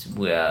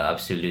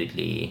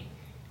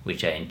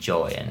I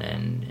enjoy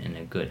and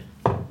are good.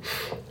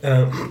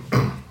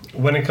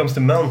 When it comes to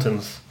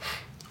mountains,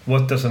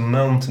 what does a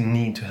mountain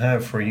need to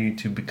have for you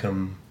to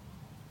become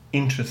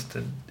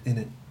interested in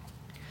it?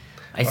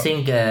 I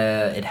think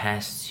it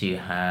has to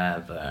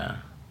have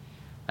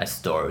a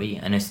story,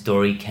 and a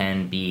story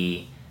can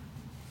be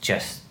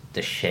just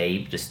the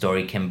shape. The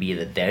story can be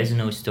that there's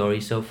no story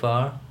so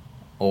far,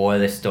 or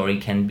the story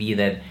can be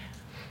that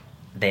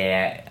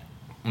they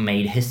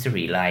made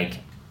history, like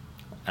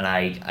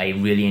like I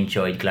really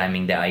enjoyed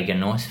climbing the Eiger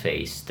North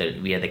face,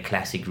 the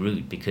classic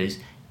route, because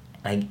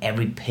like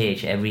every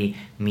pitch, every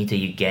meter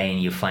you gain,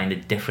 you find a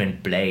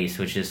different place,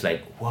 which is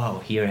like, wow,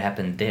 here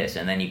happened this,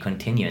 and then you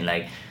continue and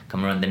like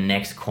come around the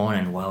next corner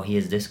and wow,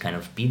 here's this kind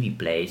of BB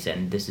place,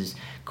 and this is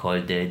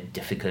called the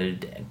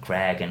difficult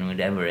crag and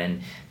whatever,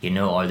 and you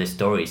know all the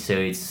stories. So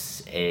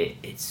it's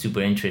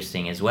super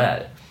interesting as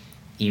well,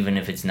 even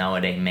if it's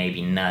nowadays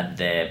maybe not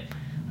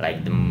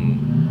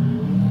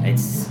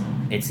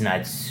it's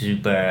not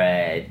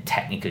super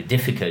technical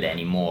difficult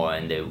anymore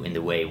in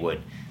the way what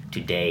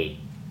today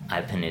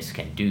alpinists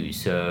can do.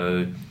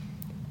 So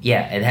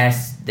yeah,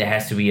 there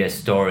has to be a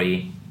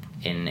story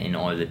in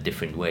all the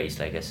different ways,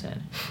 like I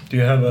said. Do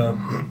you have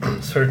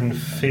a certain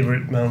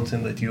favorite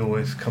mountain that you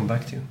always come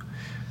back to?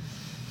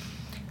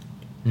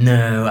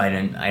 No, I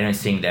don't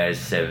think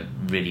there's a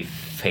really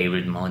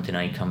favorite mountain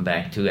I come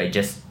back to. I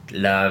just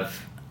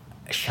love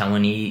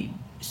Chamonix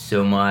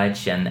so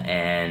much,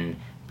 and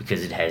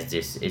because it has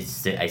this,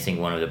 I think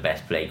one of the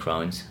best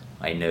playgrounds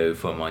I know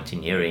for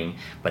mountaineering.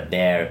 But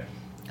there,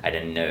 I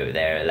don't know,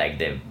 there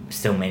are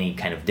so many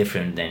kind of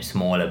different and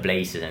smaller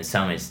places and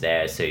summits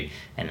there. So,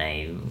 and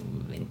I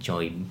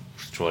enjoy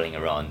strolling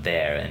around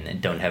there,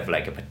 and don't have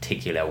like a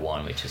particular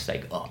one which is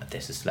like, oh,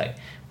 this is like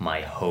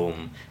my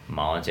home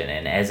mountain.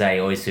 And as I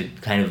also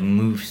kind of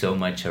move so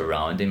much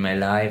around in my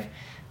life,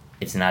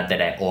 it's not that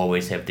I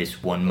always have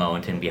this one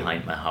mountain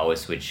behind my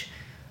house, which,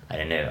 I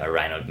don't know, a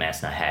Reinhold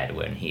Messner had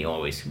when he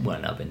always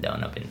went up and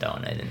down, I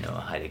don't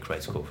know,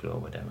 Heiligkreuzkogel or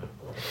whatever.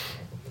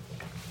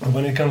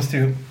 When it comes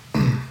to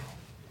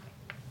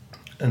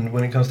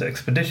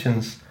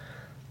expeditions,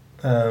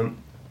 are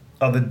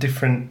the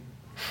different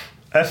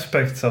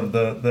aspects of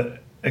the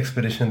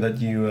expedition that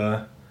you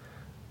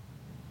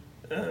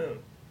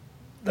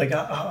like?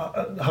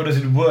 How does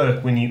it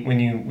work when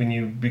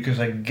you because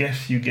I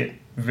guess you get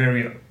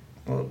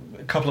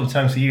a couple of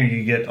times a year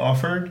you get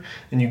offered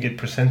and you get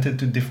presented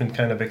to different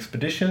kind of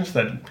expeditions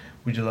that,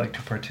 would you like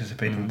to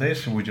participate in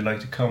this, or would you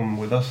like to come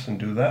with us and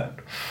do that?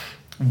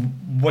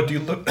 What do you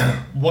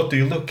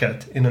look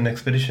at in an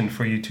expedition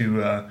for you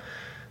to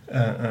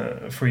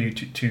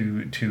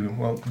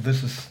well,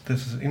 this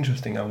is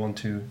interesting, I want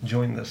to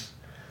join this?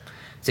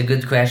 It's a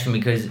good question,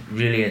 because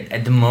really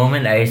at the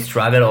moment I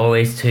struggle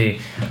always to,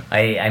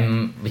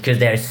 I'm because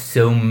there are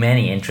so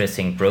many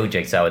interesting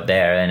projects out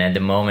there, and at the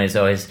moment it's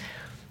always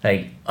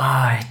like,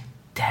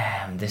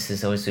 damn, this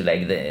is also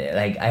like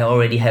I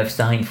already have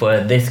signed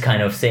for this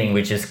kind of thing,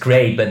 which is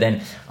great, but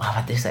then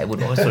but this I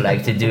would also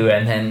like to do,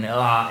 and then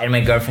and my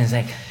girlfriend's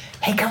like,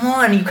 hey, come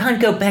on, you can't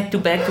go back to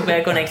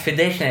back on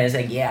expedition. And it's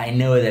like, yeah, I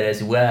know that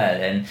as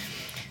well. And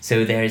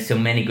so there are so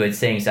many good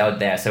things out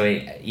there. So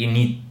you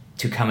need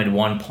to come at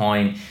one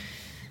point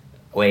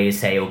where you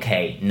say,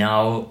 okay,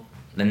 now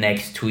the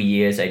next 2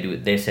 years I do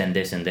this and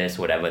this and this,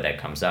 whatever that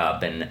comes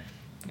up. And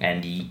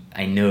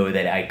I know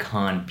that I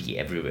can't be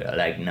everywhere.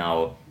 Like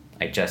now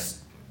I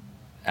just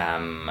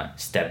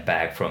stepped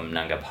back from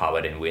Nanga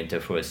Parbat in winter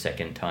for a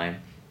second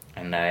time.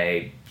 And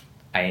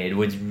it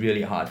was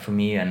really hard for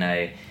me, and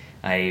I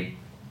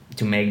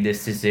to make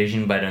this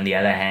decision. But on the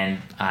other hand,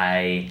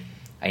 I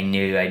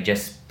knew I'd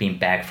just been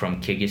back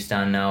from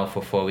Kyrgyzstan now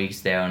for 4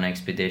 weeks there on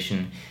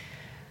expedition,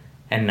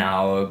 and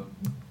now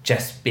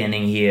just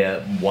spending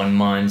here 1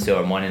 month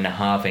or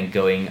 1.5 and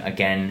going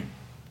again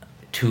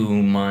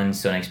 2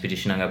 months on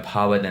expedition Nanga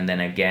Parbat, and then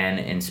again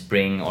in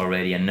spring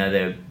already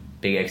another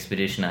big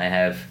expedition I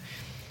have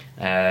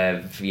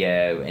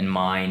in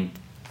mind.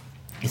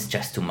 It's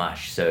just too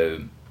much, so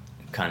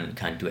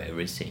can't do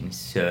everything.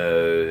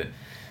 So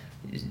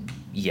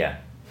yeah,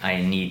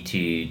 I need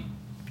to,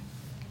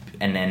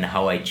 and then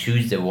how I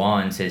choose the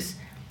ones is,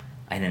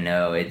 I don't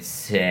know,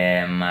 it's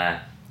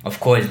of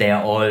course they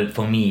are all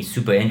for me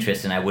super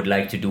interesting. I would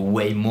like to do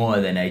way more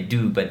than I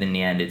do, but in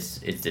the end it's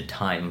the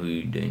time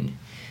we don't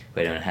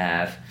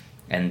have,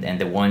 and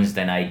the ones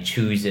that I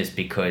choose is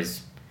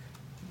because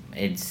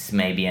it's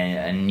maybe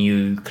a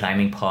new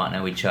climbing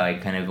partner which I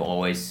kind of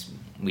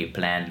we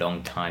planned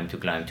long time to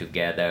climb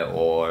together,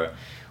 or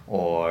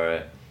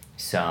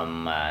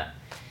some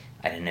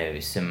I don't know,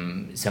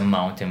 some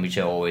mountain which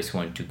I always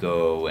want to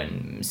go.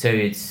 And so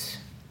it's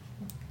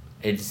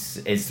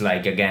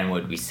like, again,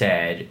 what we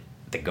said,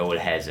 the goal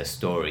has a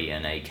story,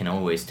 and I can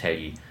always tell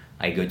you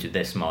I go to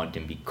this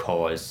mountain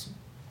because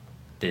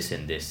this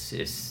and this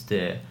is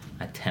the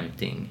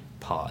attempting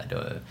part,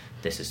 or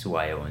this is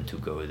why I want to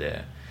go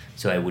there.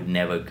 So I would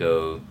never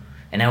go,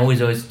 and I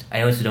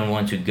also don't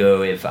want to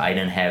go if I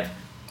don't have,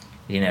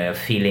 a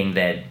feeling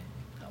that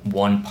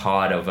one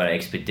part of an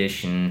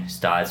expedition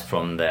starts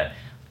from the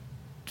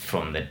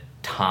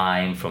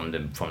time, from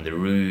the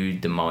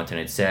route, the mountain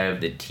itself,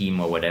 the team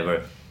or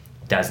whatever,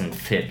 doesn't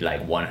fit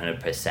like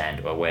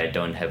 100%, or where I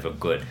don't have a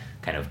good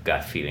kind of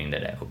gut feeling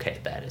that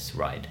that is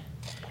right.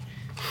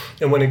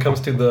 And when it comes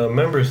to the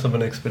members of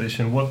an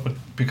expedition,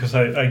 because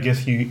I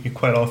guess you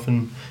quite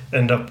often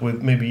end up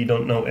with, maybe you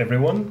don't know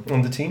everyone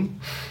on the team,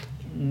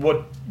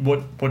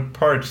 what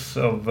parts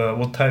of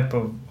what type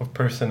of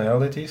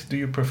personalities do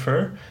you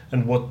prefer,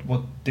 and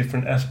what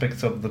different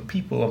aspects of the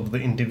people, of the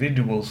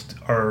individuals,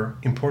 are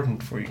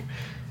important for you?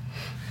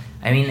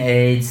 I mean,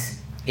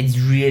 it's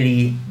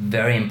really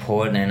very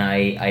important, and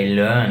I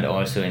learned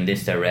also in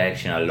this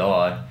direction a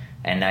lot.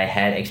 And I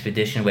had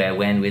expedition where I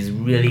went with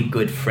really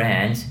good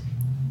friends,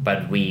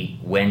 but we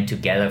went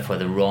together for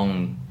the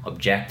wrong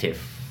objective,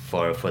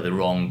 for the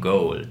wrong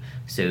goal.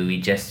 So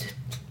we just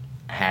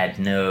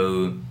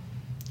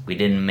we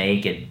didn't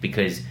make it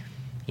because,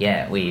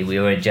 we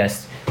were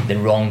just the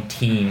wrong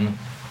team.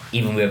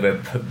 Even we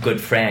were good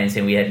friends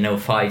and we had no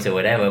fights or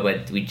whatever,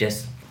 but we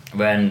just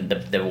weren't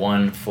the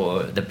one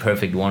for the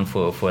perfect one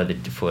for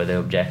the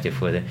objective,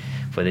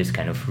 for this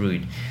kind of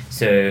route.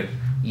 So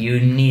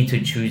you need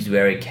to choose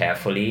very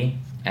carefully,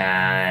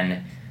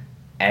 and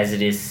as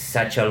it is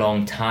such a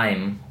long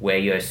time where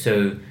you're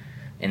so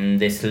in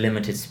this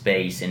limited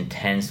space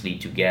intensely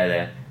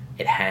together,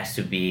 it has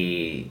to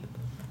be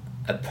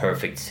a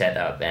perfect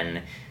setup,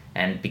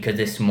 and because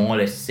the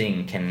smallest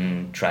thing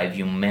can drive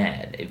you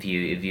mad. If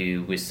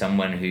you with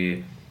someone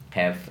who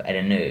have, I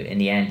don't know, in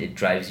the end it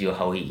drives you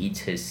how he eats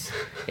his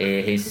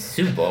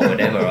soup or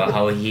whatever, or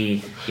how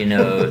he, in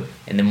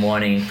the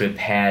morning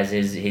prepares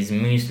his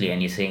muesli,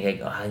 and you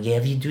think like,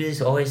 if you do this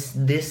always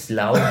this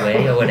loud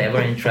way or whatever,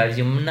 and it drives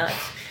you nuts.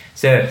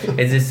 So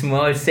it's a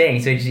small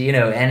thing, so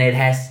and it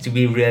has to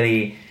be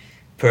really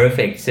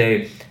perfect.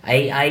 So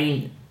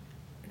I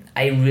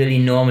really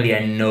normally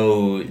I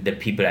know the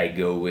people I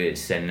go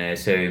with, and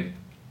so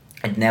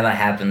it never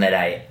happened that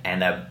I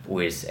end up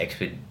with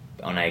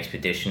on an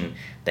expedition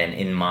then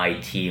in my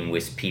team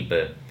with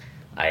people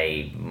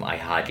I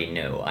hardly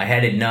know. I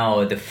had it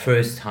now the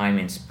first time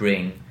in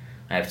spring.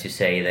 I have to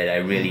say that I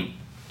really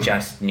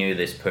just knew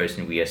this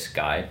person via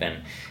Skype,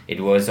 and it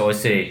was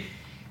also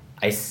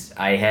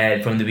I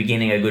had from the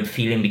beginning a good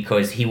feeling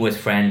because he was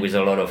friend with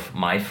a lot of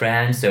my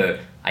friends, so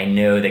I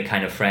know the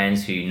kind of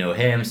friends who know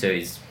him. So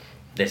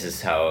this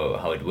is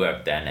how it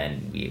worked then,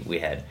 and we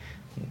had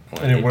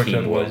the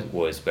team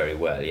was very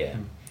well, yeah.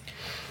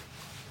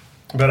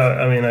 But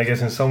I mean, I guess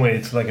in some way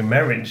it's like a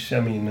marriage. I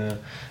mean,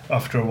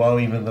 after a while,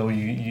 even though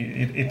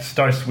it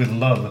starts with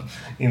love,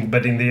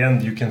 but in the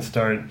end you can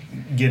start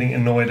getting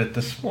annoyed at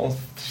the small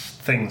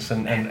things,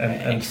 and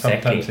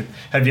Exactly. Sometimes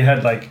have you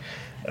had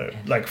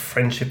like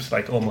friendships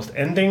like almost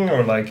ending,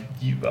 or like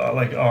you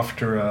like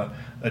after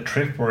a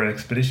trip or an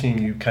expedition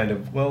you kind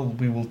of,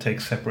 we will take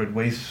separate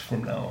ways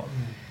from now on?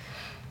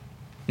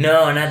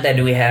 No, not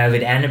that we have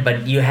it ended,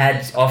 but you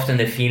had often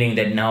the feeling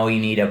that now you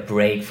need a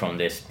break from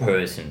this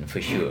person for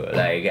sure.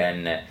 Like,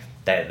 and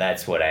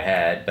that's what I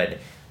had, but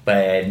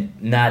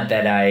not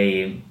that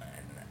I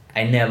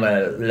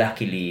never,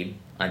 luckily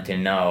until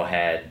now,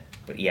 had,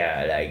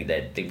 like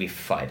that we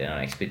fight on an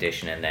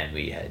expedition and then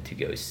we had to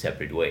go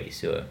separate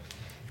ways or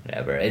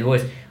whatever. It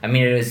was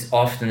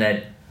often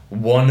that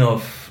one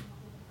of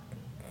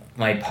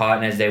my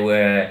partners, they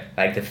were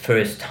like the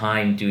first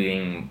time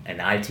doing an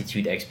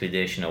altitude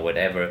expedition or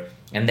whatever,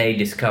 and they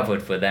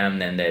discovered for them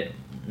then that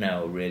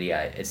no, really,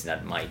 it's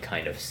not my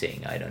kind of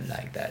thing. I don't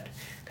like that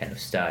kind of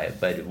style.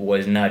 But it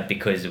was not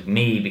because of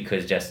me,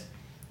 because just,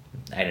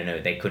 I don't know,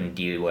 they couldn't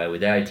deal well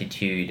with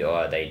altitude,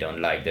 or they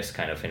don't like this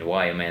kind of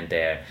environment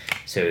there.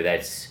 So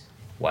that's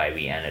why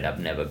we ended up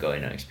never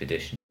going on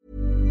expedition.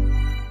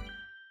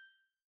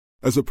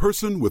 As a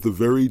person with a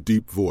very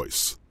deep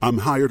voice, I'm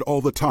hired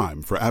all the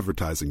time for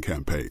advertising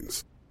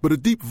campaigns. But a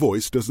deep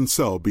voice doesn't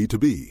sell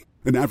B2B,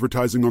 and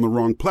advertising on the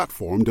wrong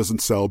platform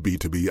doesn't sell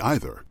B2B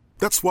either.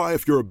 That's why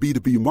if you're a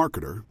B2B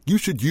marketer, you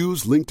should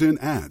use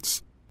LinkedIn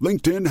ads.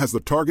 LinkedIn has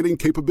the targeting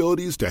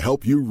capabilities to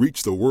help you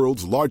reach the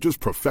world's largest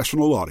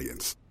professional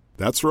audience.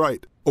 That's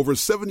right, over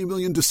 70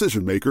 million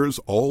decision makers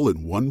all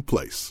in one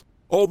place.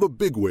 All the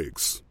big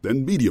wigs,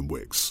 then medium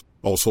wigs,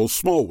 also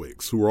small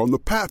wigs who are on the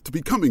path to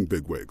becoming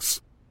big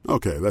wigs.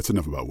 Okay, that's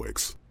enough about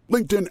wigs.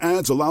 LinkedIn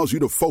ads allows you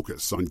to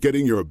focus on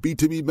getting your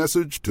B2B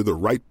message to the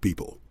right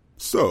people.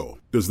 So,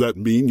 does that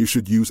mean you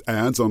should use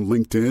ads on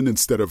LinkedIn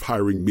instead of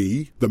hiring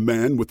me, the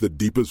man with the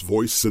deepest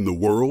voice in the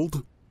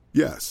world?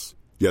 Yes.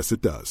 Yes,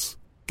 it does.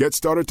 Get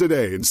started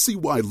today and see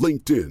why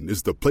LinkedIn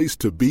is the place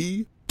to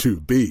be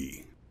to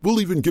be. We'll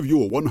even give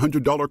you a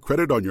 $100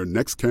 credit on your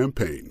next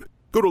campaign.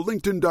 Go to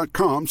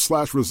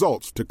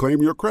linkedin.com/results to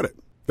claim your credit.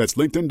 That's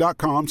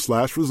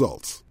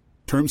linkedin.com/results.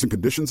 Terms and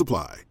conditions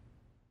apply.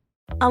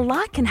 A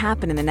lot can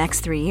happen in the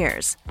next 3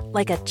 years.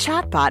 Like a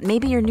chatbot may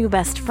be your new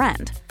best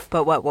friend.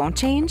 But what won't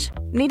change?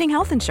 Needing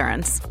health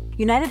insurance.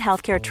 United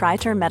Healthcare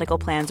Tri-Term Medical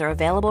Plans are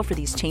available for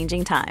these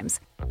changing times.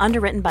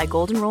 Underwritten by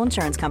Golden Rule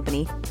Insurance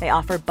Company, they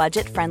offer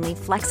budget-friendly,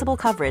 flexible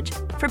coverage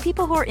for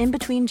people who are in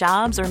between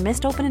jobs or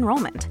missed open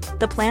enrollment.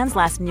 The plans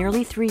last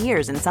nearly 3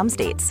 years in some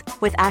states,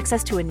 with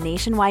access to a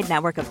nationwide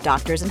network of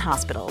doctors and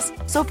hospitals.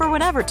 So for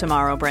whatever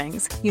tomorrow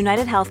brings,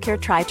 United Healthcare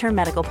Tri-Term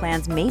Medical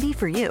Plans may be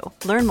for you.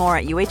 Learn more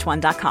at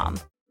uh1.com.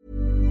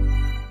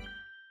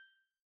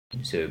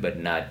 So, but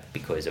not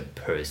because of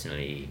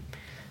personally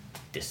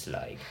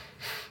dislike.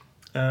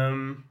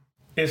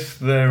 Is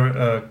there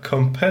a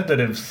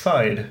competitive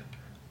side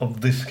of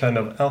this kind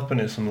of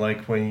alpinism,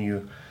 like when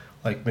you,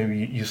 like maybe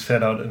you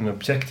set out an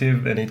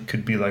objective and it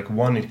could be like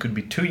it could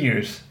be 2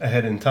 years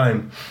ahead in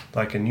time,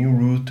 like a new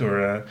route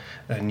or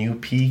a new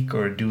peak,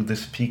 or do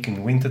this peak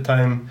in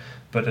wintertime.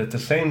 But at the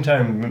same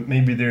time,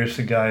 maybe there's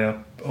a guy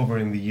up over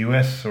in the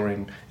US or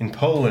in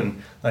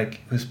Poland,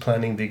 like who's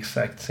planning the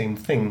exact same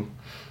thing.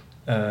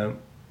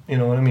 You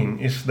know what I mean?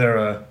 Is there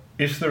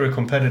a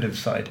competitive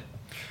side?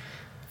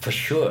 For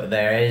sure,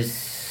 there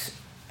is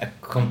a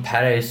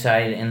competitive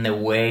side in the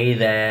way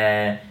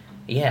that,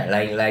 yeah,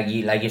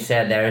 like you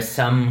said, there are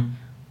some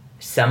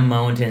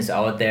mountains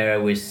out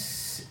there with,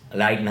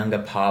 like Nanga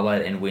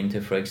Parbat in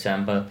winter, for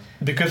example.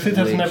 Because it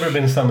has never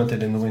been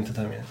summited in the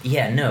wintertime yet.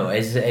 Yeah, no.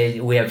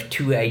 We have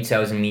two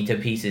 8,000 meter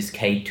pieces,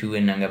 K2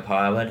 and Nanga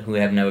Parbat, who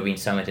have never been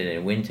summited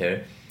in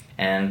winter,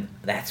 and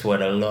that's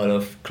what a lot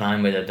of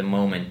climbers at the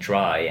moment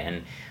try,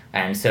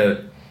 and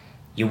so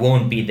you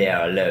won't be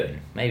there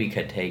alone.Maybe you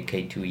could take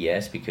K2,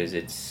 yes, because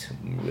it's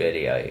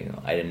really,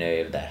 I don't know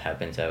if that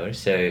happens ever.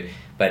 So,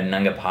 but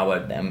Nanga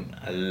Parbat,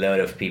 a lot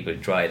of people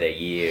try the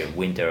year,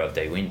 winter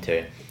after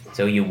winter.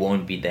 So you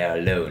won't be there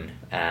alone,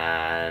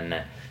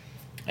 and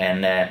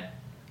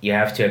you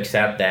have to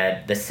accept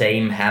that the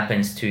same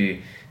happens to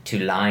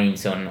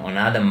lines on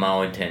other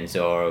mountains,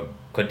 or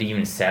could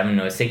even 7,000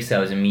 or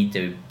 6,000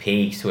 meter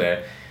peaks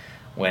where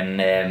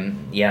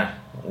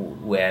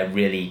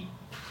really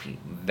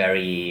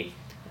very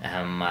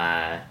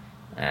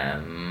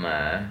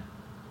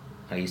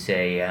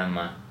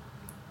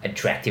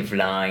attractive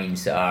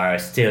lines are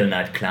still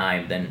not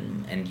climbed,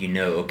 and you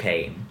know,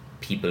 okay,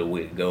 people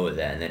will go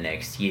there in the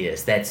next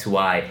years. That's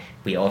why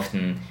we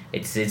often,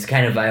 it's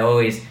kind of, I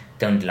always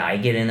don't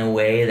like it in a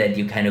way that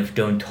you kind of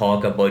don't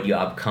talk about your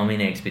upcoming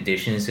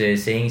expeditions or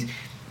things,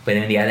 but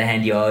on the other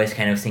hand you always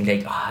kind of think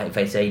like, if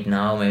I say it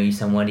now, maybe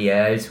somebody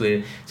else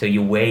will, so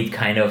you wait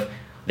kind of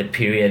the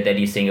period that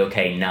you think,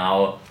 okay,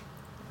 now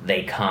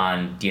they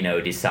can't,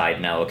 decide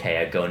now, okay,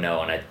 I go now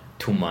on a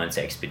 2 months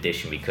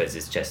expedition, because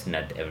it's just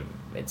not,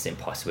 it's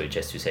impossible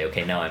just to say,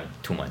 okay, now I'm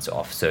 2 months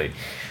off, so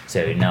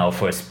now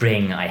for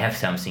spring I have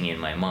something in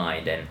my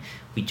mind, and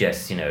we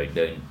just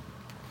don't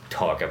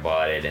talk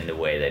about it in the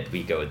way that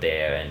we go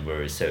there and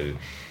we're so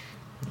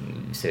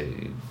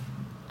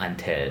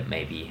until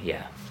maybe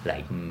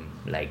like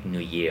New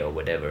Year or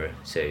whatever,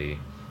 so,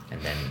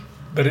 and then.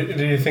 But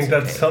do you think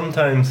that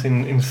sometimes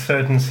in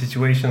certain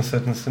situations,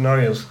 certain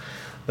scenarios,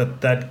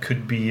 that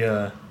could be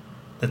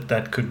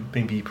that could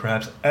maybe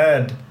perhaps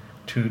add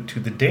to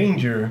the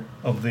danger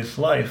of this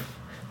life,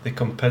 the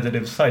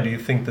competitive side? Do you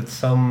think that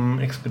some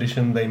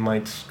expedition they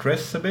might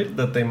stress a bit,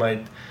 that they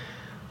might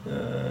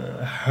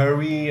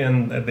hurry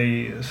and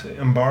they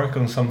embark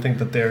on something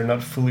that they're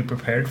not fully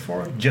prepared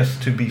for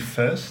just to be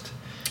first?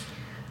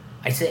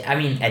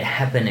 It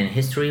happened in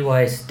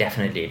history-wise,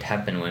 definitely it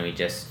happened when we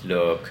just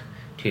look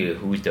to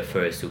who's the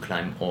first to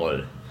climb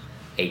all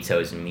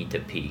 8,000 meter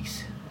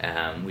peaks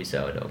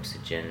without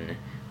oxygen,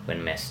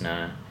 when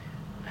Messner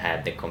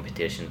had the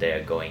competition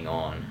there going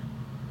on,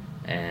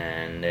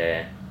 and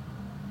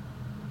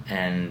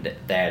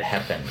that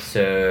happened.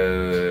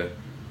 So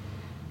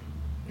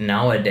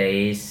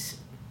nowadays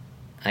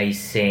I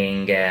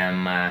think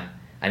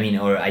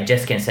or I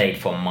just can say it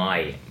for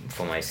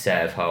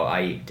myself how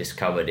I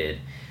discovered it.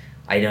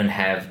 I don't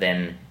have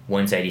then,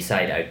 once I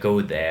decide I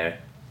go there,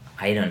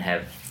 I don't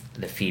have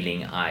the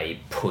feeling I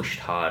pushed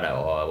harder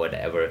or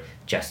whatever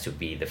just to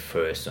be the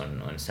first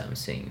on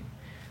something.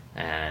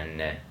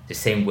 And the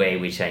same way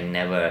which I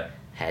never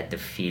had the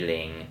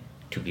feeling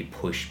to be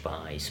pushed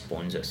by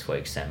sponsors, for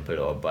example,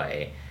 or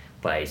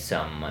by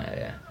some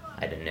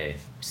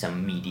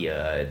some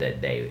media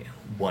that they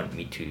want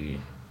me to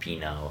be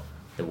now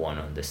the one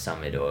on the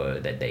summit, or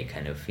that they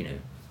kind of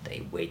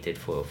they waited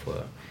for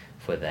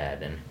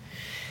that. And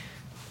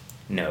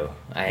no,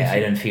 I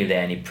don't feel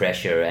there any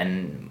pressure.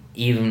 And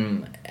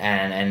even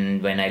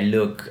and when I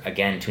look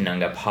again to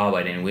Nanga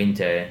Parbat in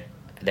winter,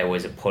 there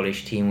was a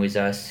Polish team with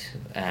us,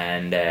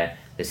 and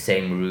the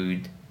same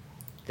route,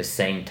 the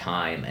same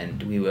time,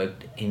 and we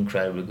worked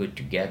incredibly good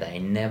together. I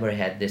never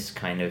had this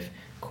kind of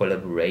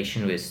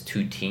collaboration with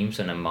two teams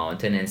on a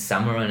mountain, and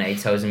summer on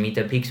 8,000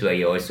 meter peaks where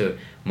you're also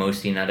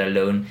mostly not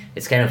alone.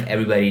 It's kind of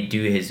everybody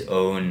do his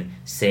own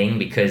thing,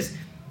 because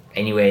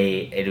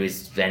anyway it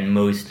was then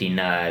mostly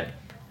not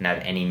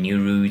any new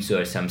routes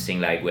or something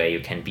like where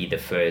you can be the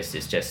first.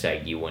 It's just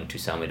like you want to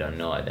summit or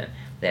not, and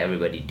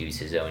everybody does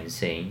his own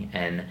thing.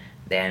 And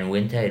then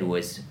winter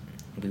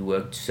we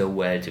worked so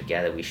well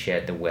together. We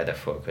shared the weather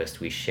forecast,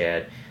 we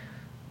shared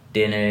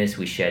dinners,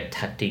 we shared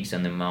tactics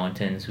on the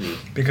mountains.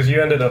 Because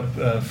you ended up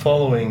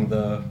following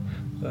the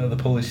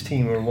Polish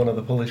team, or one of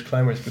the Polish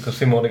climbers, because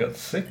Simone got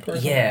sick or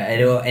something?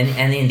 Yeah,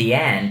 and in the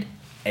end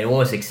it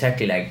was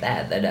exactly like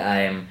that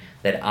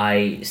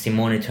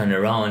Simone turned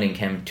around in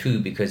Camp 2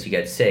 because he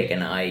got sick,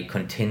 and I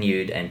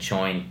continued and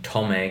joined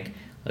Tomek,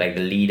 like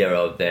the leader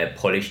of the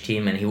Polish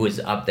team, and he was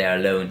up there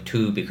alone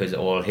too because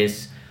all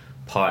his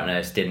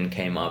partners didn't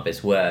came up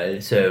as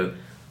well. So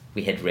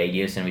we had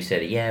radios and we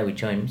said, yeah, we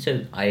joined.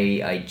 So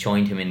I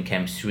joined him in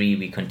Camp 3,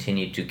 we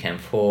continued to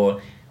Camp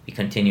 4, we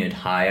continued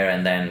higher,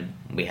 and then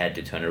we had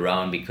to turn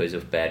around because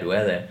of bad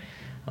weather,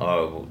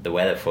 or the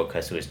weather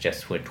forecast was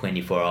just for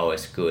 24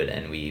 hours good,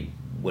 and we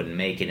wouldn't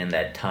make it in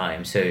that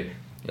time. So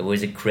it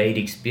was a great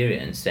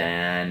experience,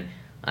 and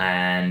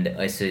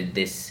also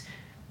this,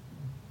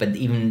 but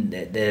even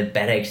the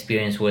better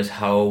experience was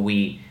how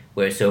we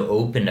were so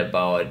open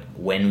about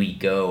when we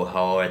go,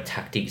 how our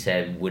tactics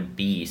would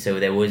be. So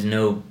there was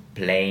no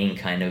playing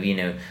kind of,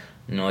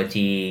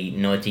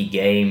 naughty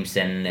games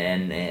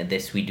and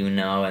this we do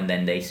now, and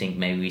then they think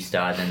maybe we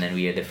start and then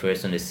we are the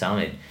first on the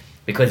summit.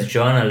 Because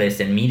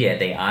journalists and media,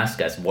 they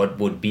ask us what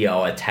would be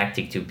our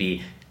tactic to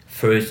be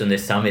first on the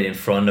summit in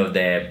front of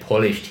the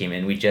Polish team,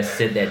 and we just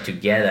sit there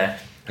together,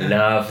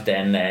 laughed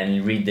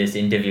and read this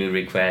interview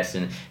request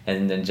and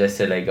then just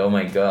said like, oh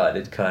my god,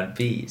 it can't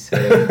be. So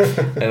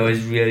it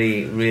was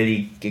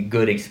really a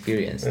good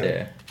experience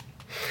there.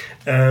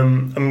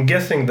 I'm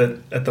guessing that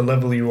at the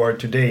level you are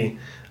today,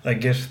 I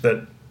guess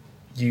that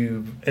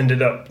you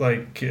ended up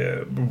like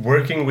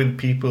working with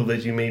people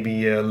that you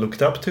maybe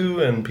looked up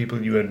to and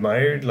people you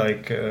admired,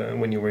 like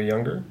when you were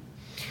younger.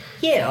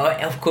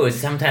 Yeah, of course.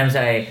 Sometimes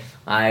I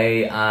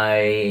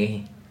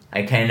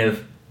kind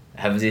of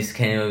have this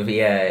kind of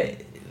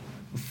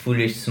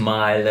foolish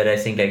smile that I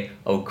think like,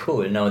 oh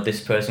cool, now this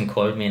person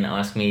called me and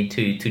asked me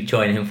to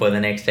join him for the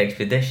next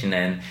expedition,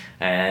 and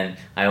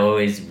I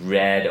always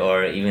read,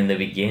 or even the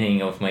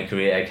beginning of my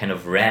career I kind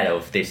of read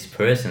of these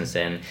persons.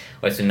 And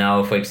also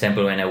now, for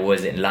example, when I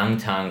was in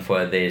Langtang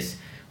for this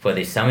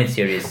summit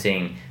series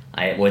thing,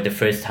 I was the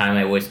first time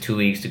I was 2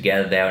 weeks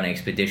together there on an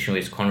expedition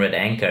with Konrad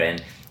Anker,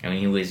 and I mean,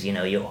 he was,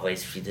 you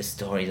always read the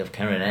stories of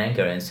Konrad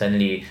Anker, and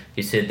suddenly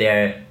you sit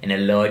there in a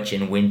lodge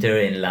in winter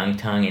in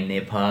Langtang in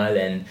Nepal,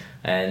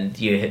 and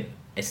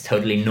it's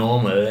totally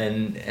normal,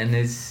 and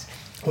it's...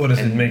 What does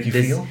it make you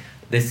feel?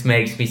 This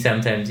makes me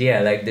sometimes,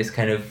 like this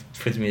kind of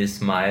puts me a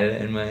smile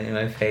in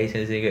my face,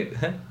 and I think,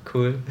 huh,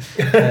 cool,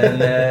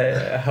 and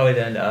how it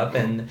ended up,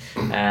 and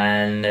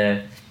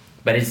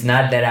but it's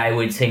not that I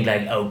would think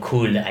like, oh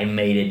cool, I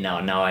made it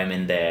now I'm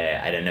in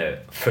the, I don't know,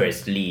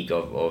 first league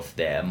of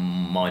the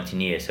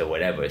mountaineers or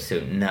whatever. So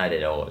not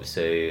at all.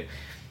 So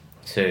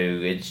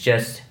it's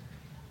just,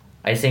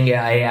 I think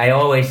I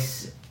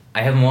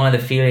have more the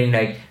feeling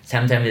like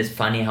sometimes it's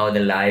funny how the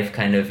life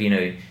kind of,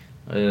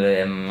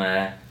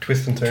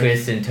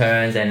 twists and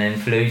turns and then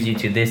flows you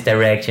to this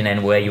direction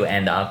and where you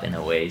end up in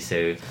a way.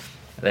 So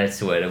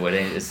that's what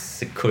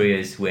is a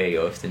curious way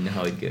often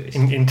how it goes.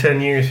 In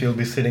 10 years you'll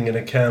be sitting in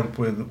a camp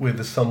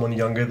with someone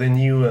younger than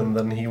you, and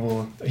then he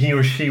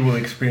or she will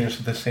experience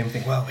the same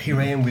thing. Wow,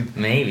 here I am with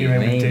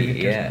David.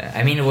 Yeah.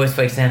 I mean, it was,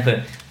 for example,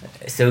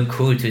 so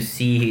cool to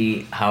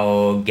see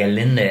how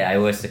Gerlinde, I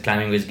was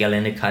climbing with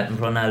Gerlinde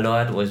Kaltenbrunner a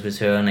lot, was with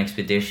her on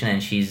expedition,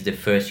 and she's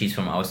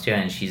from Austria,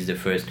 and she's the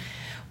first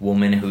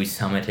woman who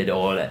summited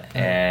all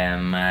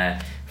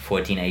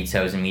 14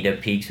 8,000 meter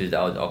peaks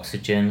without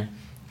oxygen.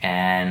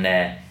 And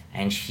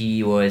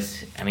she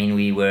was, I mean,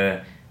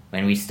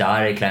 when we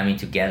started climbing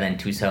together in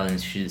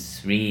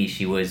 2003,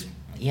 she was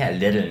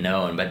little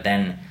known, but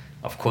then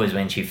of course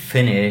when she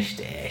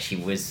finished, she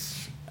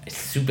was a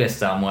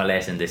superstar more or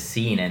less in the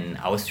scene, and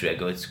Austria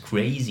goes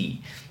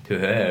crazy to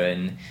her,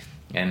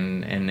 and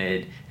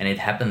it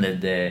happened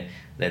that the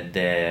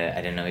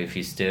I don't know if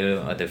he's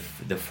still, or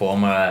the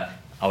former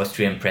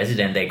Austrian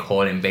president, they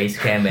call in base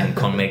camp and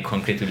make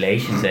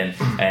congratulations, and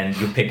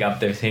you pick up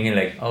the thing and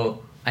like,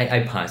 oh,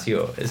 I pass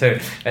you. So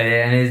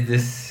and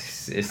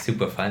this is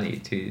super funny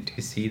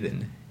to see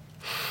them.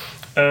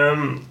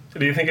 Do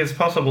you think it's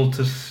possible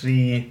to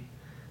see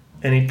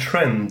any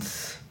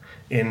trends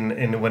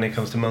in when it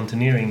comes to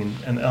mountaineering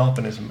and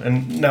alpinism?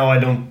 And now I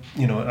don't,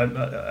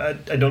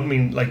 I don't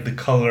mean like the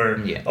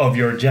color of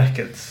your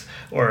jackets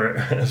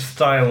or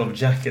style of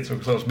jackets or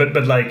clothes, but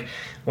like,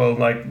 well,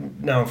 like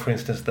now, for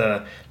instance,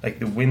 the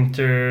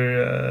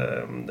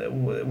winter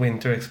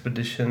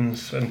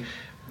expeditions and.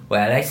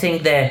 Well, I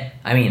think that,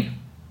 I mean,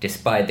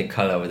 despite the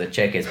color of the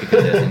jackets,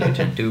 because there's a new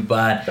trend too,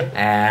 but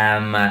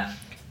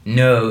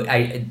no,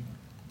 I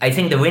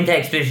think the winter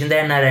expedition,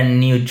 they're not a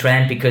new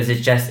trend, because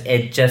it's just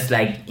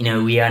like,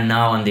 we are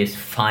now on this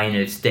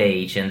final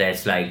stage, and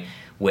that's like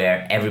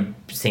where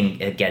everything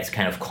gets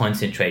kind of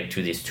concentrated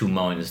to these two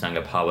mountains,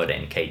 Nanga Parbat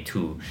and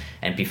K2.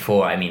 And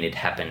before, I mean, it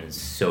happened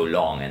so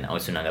long, and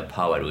also Nanga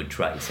Parbat would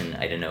try in,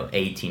 I don't know,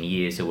 18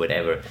 years or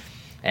whatever,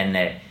 and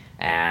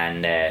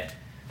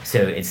so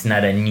it's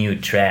not a new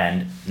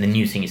trend. The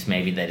new thing is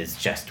maybe that it's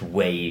just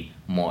way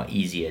more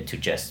easier to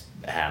just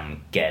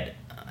get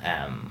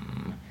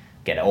an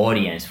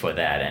audience for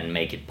that and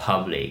make it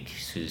public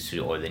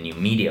through all the new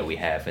media we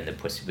have and the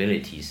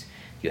possibilities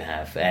you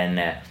have.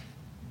 But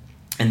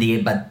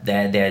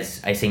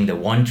there's, I think, the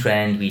one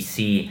trend we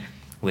see,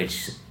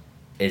 which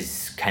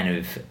is kind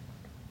of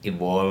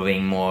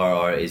evolving more,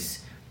 or is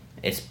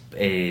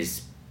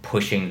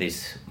pushing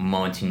this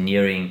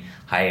mountaineering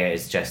higher,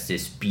 is just the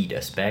speed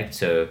aspect.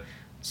 So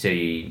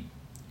the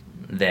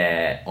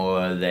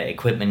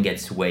equipment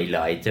gets way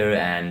lighter,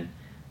 and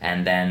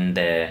then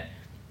there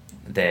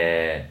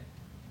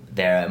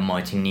are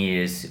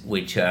mountaineers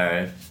which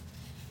are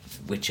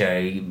which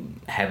are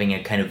having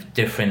a kind of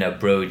different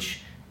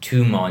approach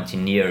to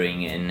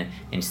mountaineering, and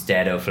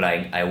instead of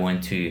like I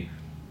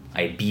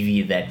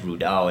BV that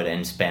route out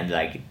and spend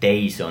like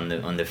days on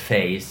the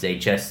face, they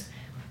just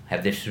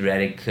have this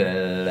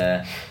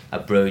radical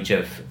approach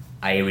of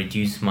I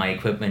reduce my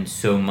equipment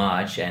so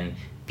much and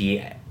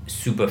be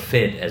super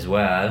fit as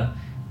well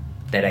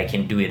that I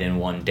can do it in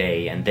one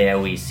day. And there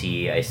we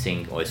see, I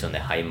think, also on the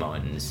high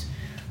mountains,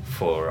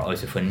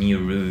 for new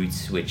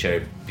routes which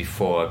are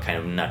before kind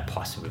of not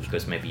possible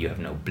because maybe you have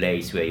no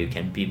place where you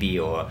can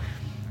BB or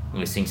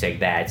things like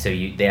that. So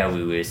there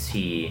we will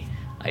see,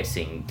 I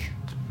think,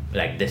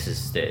 like this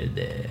is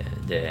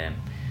the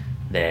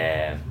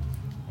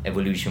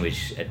evolution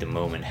which at the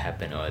moment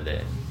happen, or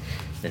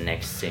the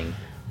next thing.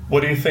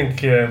 What do you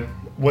think?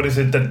 What is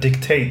it that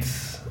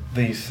dictates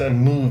these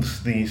and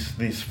moves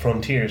these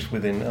frontiers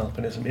within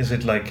alpinism? Is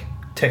it like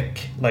tech,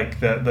 like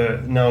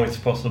the now it's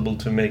possible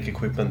to make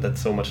equipment that's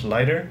so much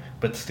lighter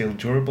but still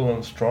durable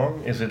and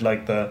strong? Is it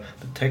like the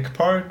tech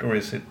part, or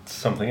is it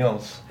something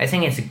else? I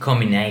think it's a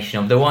combination.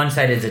 Of the one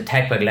side is the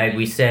tech part, like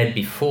we said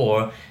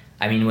before.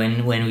 I mean,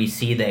 when we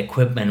see the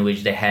equipment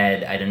which they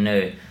had, I don't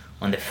know,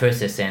 on the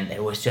first ascent,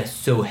 it was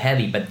just so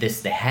heavy, but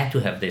they had to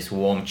have this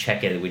warm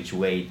jacket which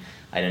weighed,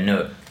 I don't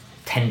know,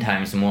 10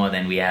 times more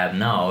than we have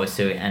now.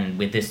 So, and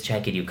with this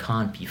jacket you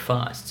can't be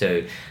fast.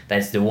 So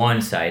that's the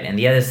one side. And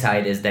the other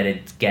side is that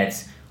it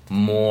gets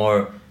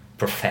more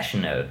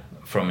professional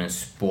from a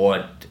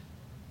sport,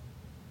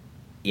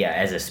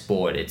 as a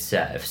sport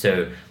itself.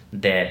 So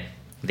the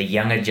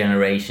younger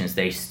generations,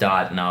 they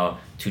start now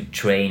to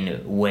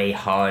train way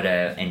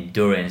harder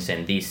endurance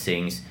and these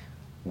things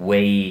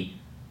way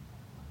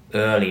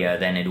earlier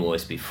than it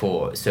was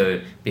before.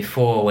 So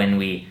before, when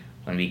we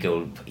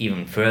go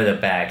even further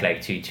back,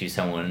 like to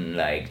someone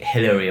like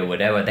Hillary or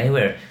whatever, they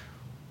were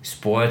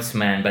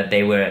sportsmen, but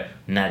they were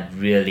not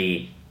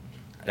really,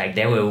 like,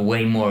 they were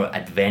way more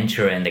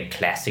adventure in the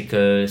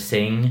classical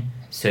thing.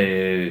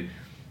 So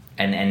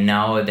and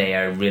now they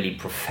are really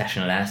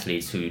professional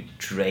athletes who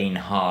train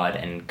hard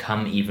and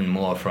come even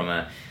more from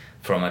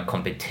a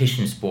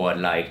competition sport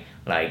like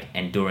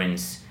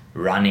endurance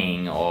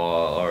running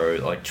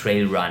or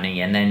trail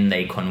running, and then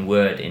they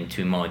convert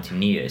into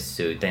mountaineers,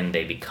 so then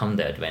they become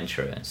the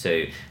adventurer,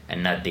 so,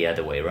 and not the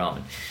other way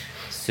around.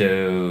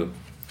 So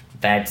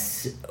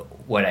that's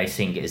what I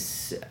think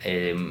is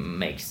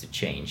makes the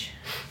change.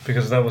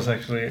 Because that was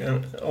actually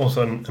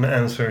also an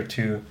answer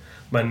to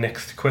my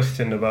next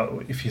question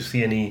about if you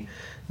see any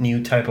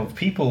new type of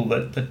people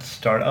that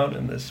start out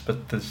in this,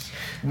 but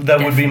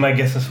that would be my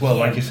guess as well.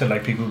 Like you said,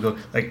 like people go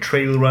like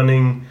trail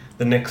running,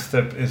 the next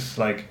step is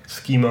like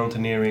ski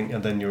mountaineering,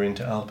 and then you're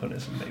into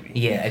alpinism maybe.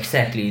 Yeah,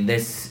 exactly.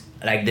 This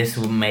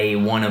may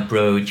one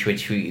approach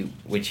which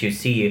you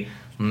see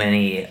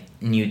many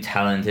new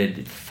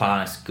talented,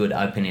 fast, good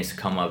alpinists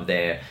come up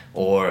there,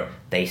 or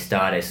they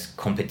start as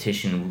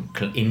competition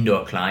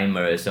indoor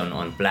climbers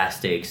on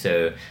plastic,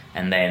 so,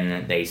 and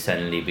then they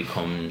suddenly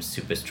become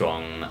super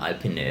strong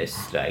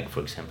alpinists, like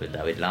for example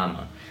David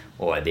Lama,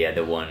 or the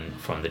other one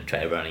from the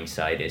trail running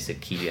side is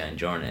Akilia and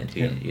Jornet,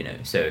 you know.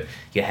 So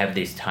you have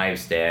these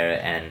types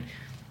there,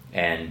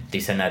 and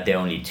these are not the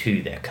only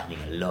two, they're coming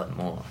a lot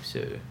more.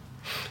 So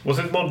was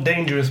it more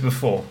dangerous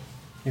before,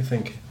 you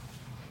think?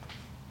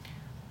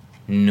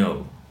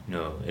 No,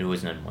 it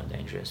was not more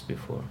dangerous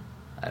before,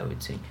 I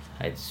would think.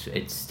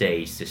 It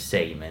stays the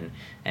same,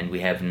 and we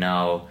have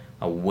now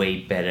a way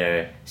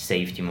better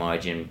safety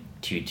margin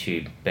due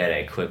to better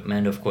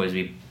equipment. Of course,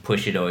 we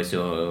push it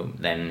also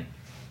then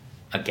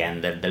again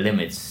the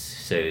limits.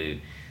 So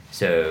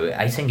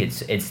I think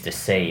it's the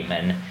same,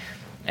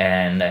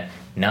 and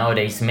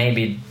nowadays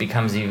maybe it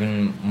becomes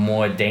even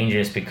more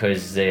dangerous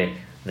because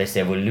this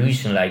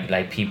evolution,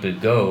 like people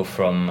go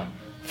from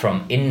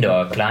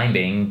indoor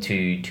climbing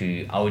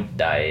to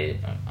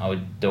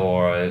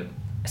outdoor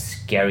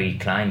scary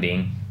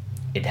climbing.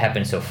 It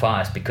happens so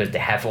fast because they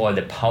have all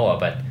the power,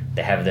 but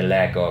they have the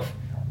lack of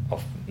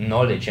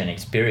knowledge and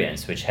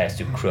experience, which has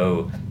to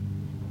grow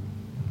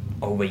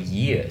over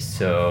years.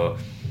 So,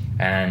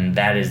 and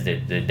that is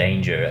the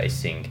danger, I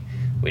think,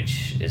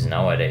 which is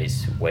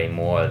nowadays way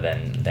more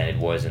than it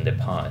was in the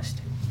past.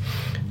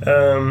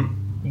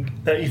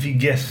 If you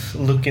guess,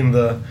 look in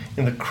the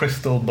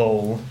crystal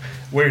bowl,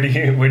 where do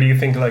you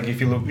think, like, if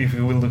you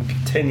will look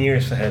 10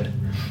 years ahead,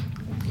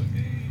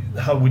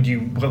 what would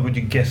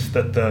you guess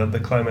that the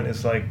climate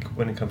is like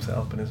when it comes to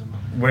alpinism?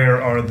 Where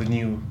are the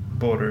new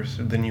borders,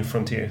 the new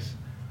frontiers?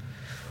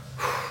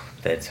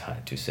 That's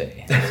hard to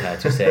say.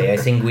 I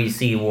think we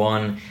see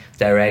one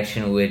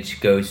direction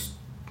which goes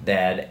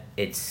that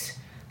it's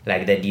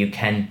like that you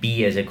can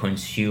be as a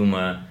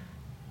consumer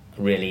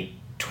really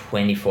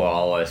 24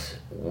 hours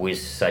with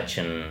such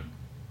an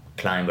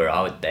climber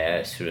out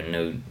there through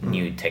no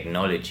new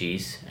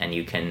technologies, and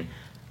you can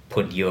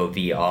put your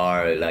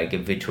VR, like a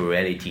virtual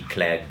reality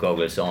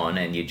goggles on,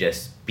 and you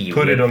just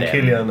put it on them.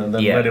 Kilian and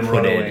then let him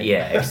run away.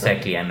 Yeah,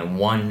 exactly. And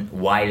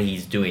while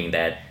he's doing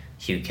that,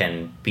 you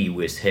can be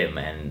with him,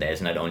 and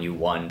there's not only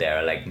one, there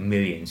are like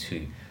millions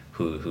who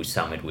who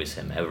summit with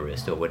him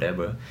Everest or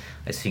whatever.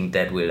 I think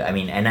that will. I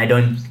mean, and I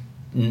don't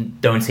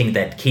think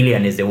that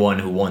Kilian is the one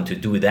who want to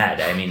do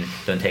that. I mean,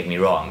 don't take me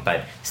wrong,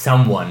 but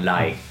someone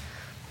like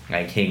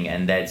him,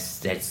 and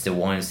that's the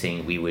one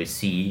thing we will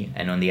see.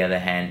 And on the other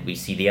hand, we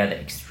see the other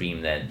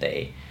extreme, that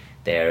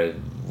there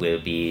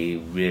will be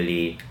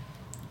really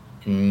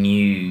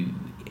new,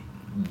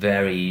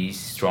 very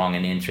strong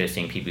and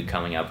interesting people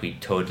coming up. We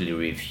totally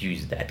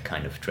refuse that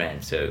kind of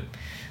trend. So,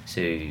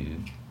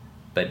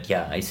 but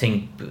yeah, I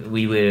think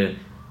we will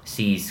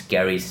see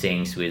scary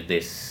things with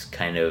this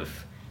kind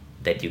of,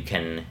 that you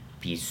can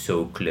be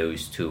so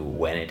close to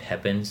when it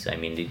happens. I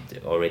mean,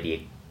 it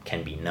already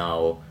can be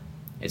now.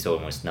 It's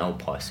almost now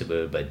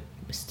possible, but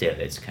still,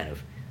 it's kind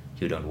of,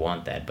 you don't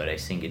want that. But I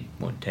think it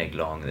won't take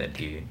long that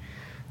you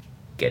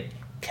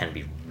can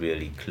be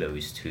really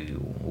close to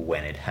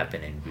when it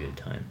happened in real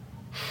time.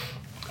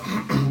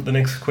 The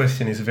next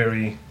question is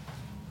very,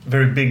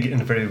 very big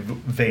and very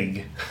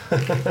vague.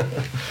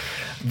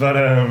 But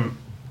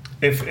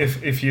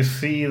if you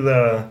see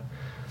an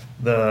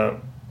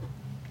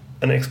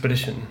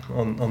expedition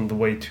on the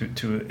way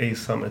to a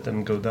summit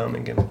and go down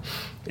again,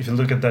 if you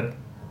look at that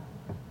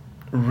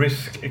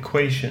risk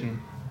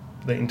equation,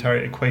 the entire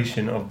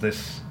equation of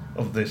this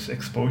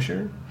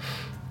exposure,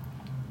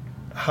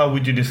 how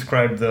would you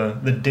describe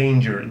the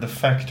danger, the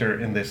factor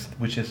in this,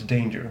 which is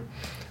danger?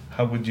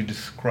 How would you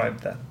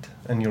describe that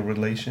and your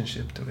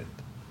relationship to it?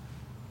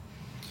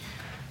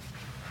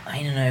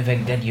 I don't know if I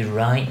get you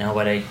right now,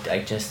 but I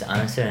just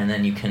answer and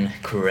then you can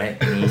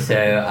correct me.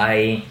 So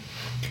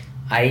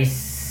I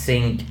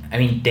think, I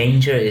mean,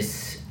 danger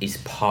is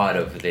part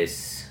of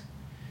this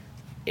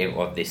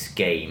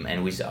game,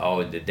 and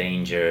without the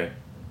danger,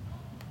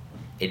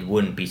 it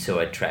wouldn't be so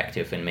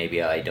attractive, and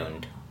maybe I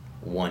don't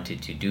want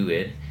it to do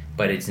it.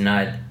 But it's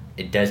not.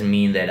 It doesn't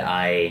mean that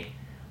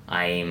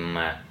I'm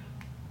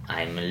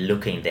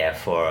looking there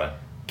for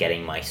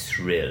getting my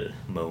thrill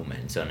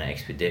moments on an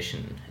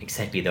expedition.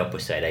 Exactly the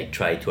opposite. I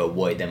try to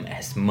avoid them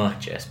as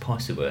much as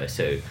possible.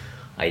 So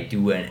I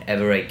do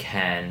whenever I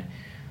can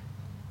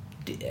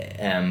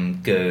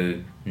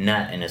go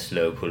not in a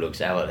slope who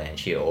looks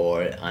avalanche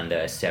or under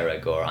a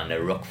serac or under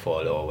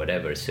rockfall or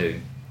whatever. So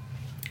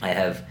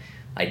I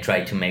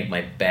try to make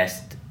my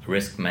best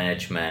risk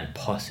management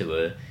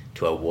possible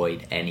to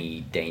avoid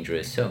any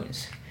dangerous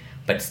zones.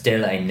 But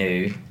still, I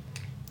know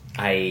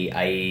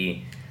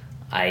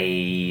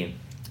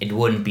it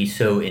wouldn't be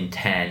so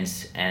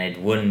intense, and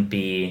it wouldn't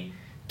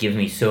give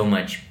me so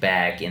much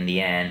back in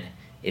the end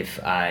if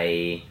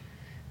I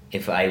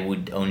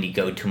would only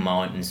go to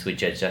mountains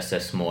which are just a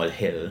small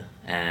hill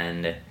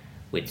and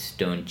which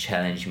don't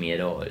challenge me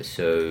at all.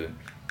 So,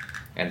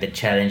 and the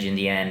challenge in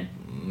the end,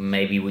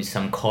 maybe with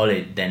some call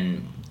it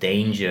then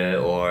danger,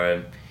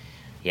 or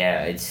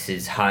yeah,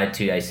 it's hard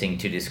to, I think,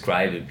 to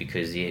describe it,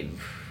 because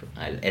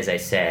as I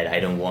said, I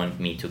don't want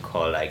me to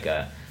call like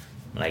a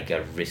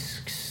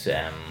risks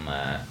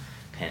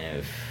kind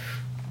of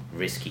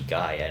risky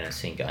guy. I don't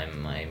think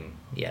I'm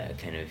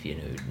kind of,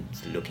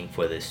 looking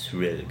for the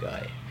thrill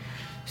guy.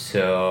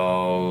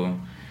 So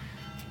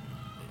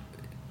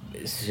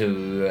I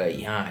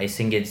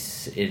think it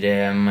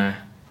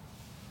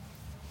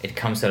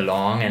comes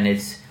along, and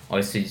it's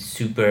also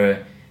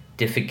super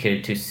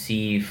difficult to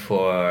see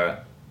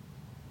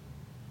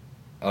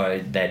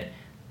that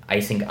I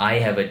think I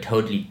have a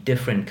totally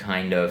different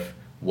kind of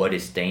what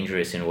is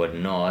dangerous and what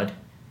not,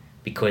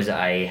 because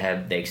I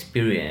have the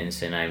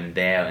experience and I'm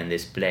there in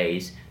this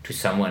place, to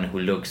someone who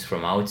looks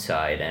from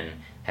outside and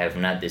have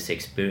not this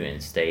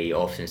experience. They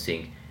often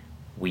think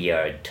we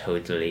have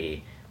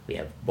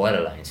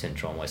borderline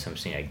syndrome or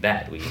something like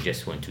that. We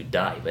just want to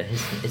die, but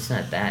it's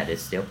not that.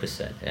 It's the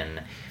opposite,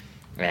 and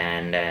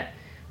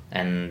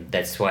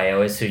that's why I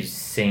also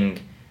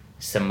think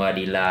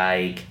somebody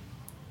like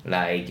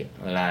I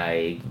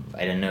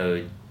don't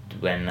know,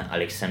 when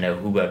Alexander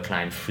Huber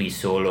climbed free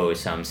solo or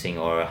something,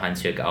 or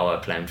Hans-Jörg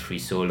Auer climbed free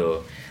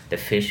solo, the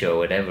fish or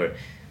whatever,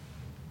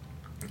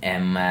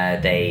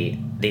 they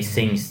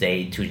think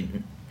to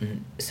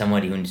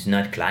somebody who's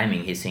not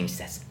climbing, he thinks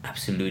that's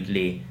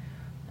absolutely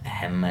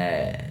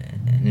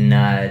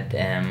not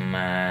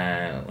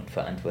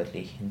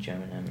unverantwortlich in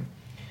German.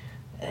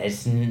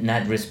 It's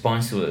not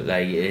responsible,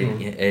 like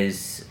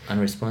is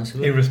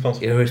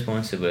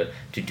irresponsible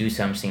to do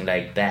something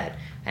like that.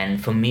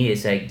 And for me,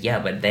 it's like, yeah,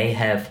 but they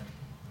have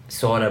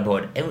thought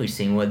about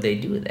everything what they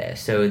do there,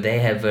 so they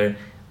have a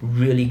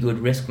really good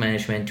risk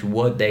management to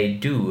what they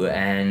do,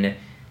 and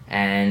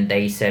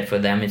they said for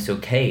them it's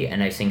okay.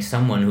 And I think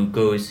someone who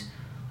goes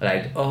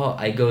like, oh,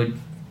 I go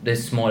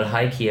this small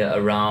hike here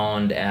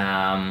around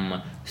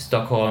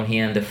Stockholm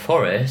here in the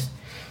forest,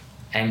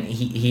 and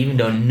he even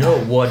don't know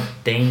what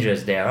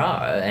dangers there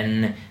are,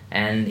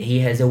 and he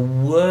has a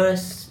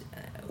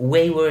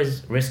way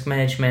worse risk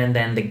management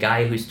than the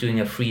guy who's doing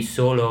a free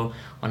solo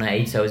on an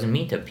 8,000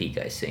 meter peak,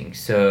 I think.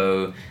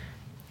 So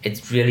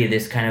it's really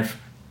this kind of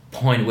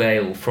point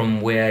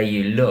from where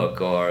you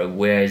look, or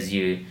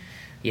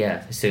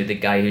so the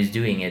guy who's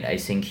doing it, I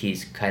think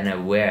he's kind of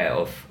aware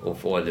of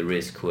all the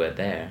risks who are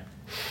there.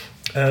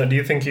 Do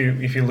you think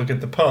if you look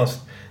at the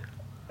past,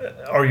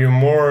 are you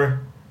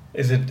more?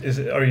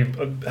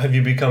 Have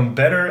you become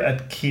better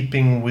at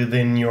keeping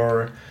within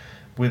your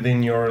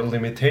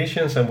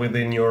limitations and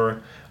within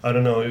your, I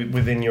don't know,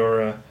 within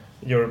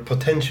your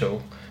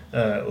potential?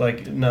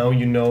 Like now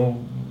you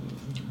know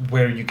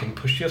where you can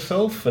push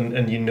yourself,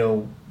 and you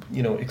know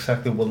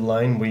exactly what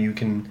line where you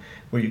can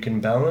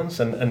balance.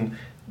 And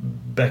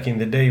back in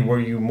the day, were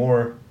you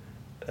more?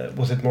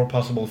 Was it more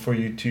possible for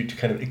you to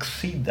kind of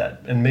exceed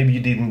that? And maybe you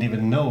didn't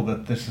even know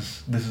that this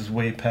is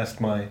way past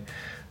my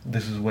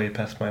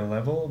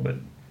level. But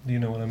do you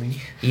know what I mean?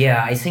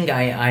 Yeah, I think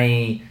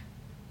I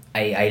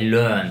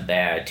learned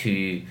there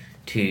to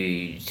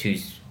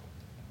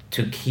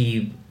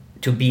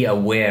be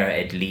aware,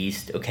 at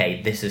least.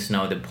 Okay, this is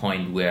now the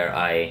point where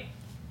I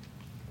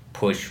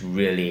push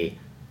really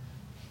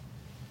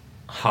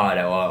hard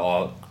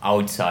or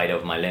outside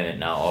of my limit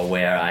now, or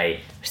where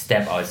I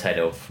step outside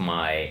of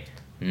my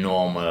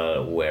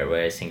normal, where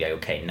I think like,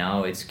 okay,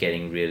 now it's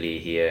getting really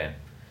here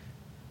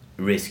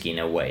risky in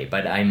a way,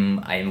 but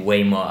I'm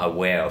way more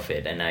aware of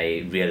it, and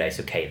I realize,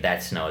 okay,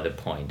 that's now the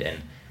point,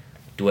 and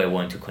do I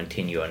want to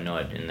continue or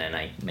not, and then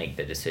I make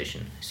the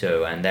decision.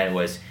 So, and that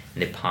was in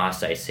the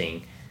past, I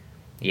think,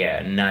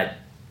 yeah, not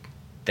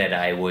that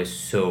I was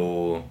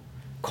so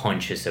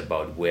conscious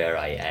about where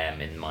I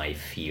am in my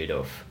field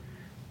of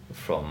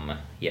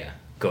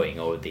going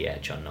over the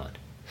edge or not.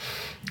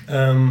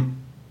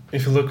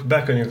 If you look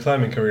back on your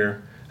climbing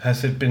career,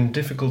 has it been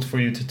difficult for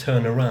you to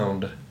turn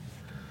around?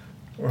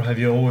 Or have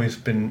you always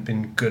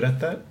been good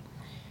at that?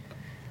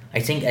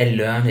 I think I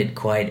learned it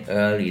quite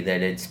early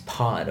that it's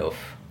part of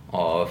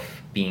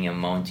being a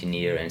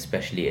mountaineer, and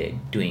especially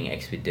doing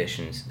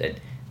expeditions, that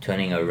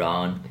turning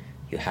around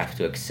you have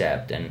to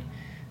accept. And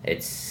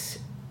it's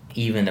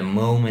even the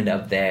moment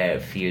up there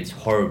feels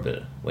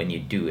horrible when you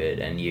do it,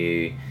 and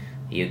you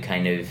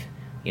kind of,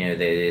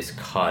 there's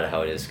card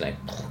how it's like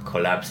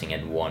collapsing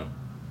at once,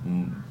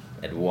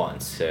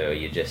 so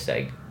you're just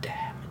like,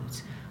 damn,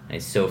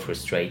 it's so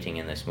frustrating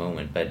in this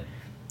moment, but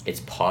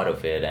it's part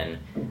of it. And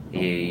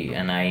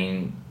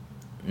I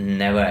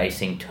never, I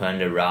think,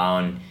 turned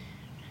around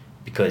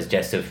because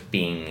just of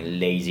being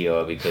lazy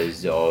or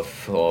because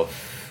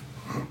of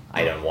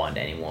I don't want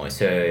anymore.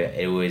 So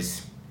it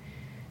was,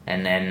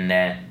 and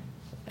then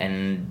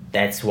and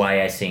that's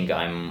why I think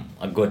I'm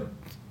a good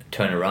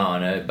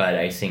turnaround, but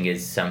I think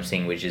it's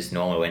something which is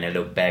normal. When I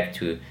look back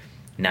to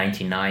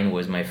 99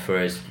 was my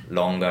first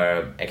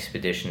longer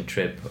expedition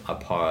trip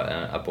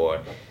abroad.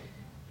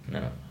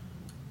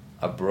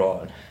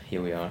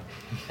 Here we are.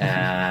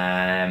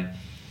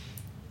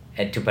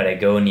 To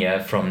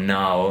Patagonia. From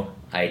now,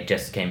 I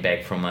just came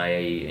back from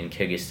in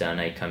Kyrgyzstan.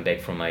 I come back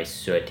from my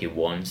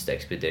 31st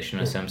expedition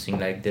or something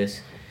like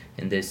this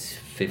in this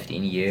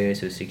 15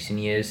 years or 16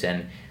 years,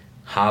 and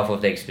half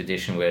of the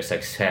expedition were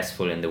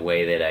successful in the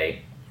way that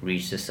I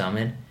reached the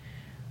summit,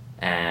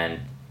 and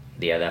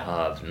the other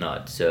half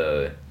not.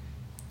 So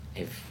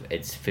if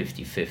it's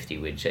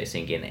 50-50, which I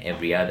think in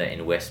every other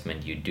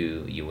investment you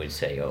do, you would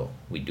say, oh,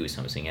 we do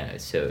something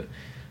else. So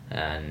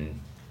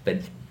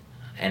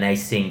and I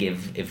think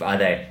if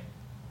other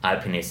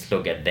alpinists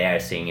look at their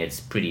thing, it's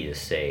pretty the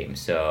same.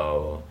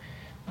 So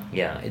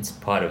yeah, it's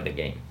part of the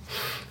game.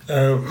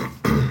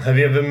 Have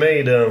you ever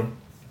made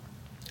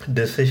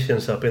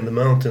decisions up in the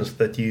mountains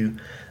that you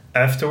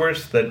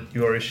afterwards that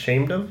you are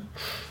ashamed of,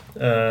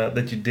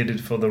 that you did it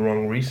for the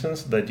wrong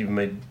reasons, that you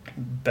made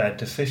bad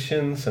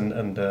decisions,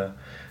 and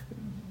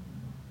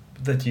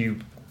that you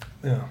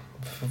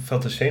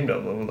felt ashamed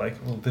of, or like,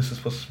 well,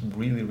 this was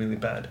really, really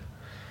bad?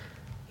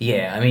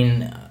 Yeah, I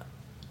mean,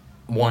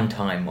 one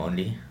time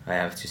only, I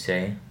have to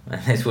say.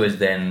 And this was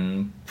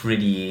then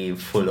pretty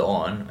full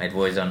on. It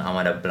was on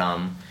Amada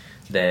Blam,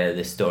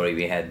 the story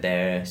we had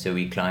there. So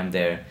we climbed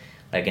there,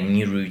 like a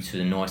new route to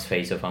the north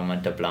face of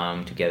Amada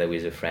Blam, together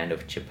with a friend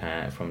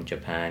from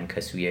Japan,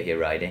 Kazuya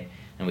Hirade.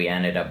 And we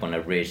ended up on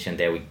a ridge, and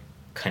there we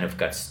kind of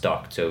got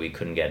stuck, so we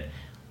couldn't get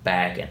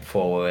back and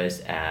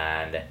forwards.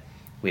 And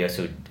we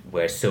also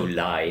were so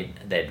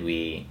light that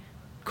we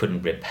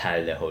couldn't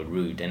rappel the whole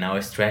route. And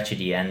our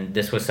strategy, and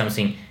this was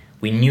something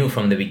we knew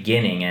from the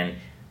beginning, and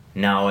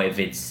now if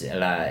it's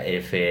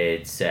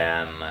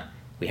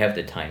we have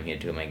the time here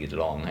to make it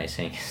long, I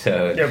think.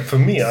 So yeah, for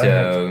me,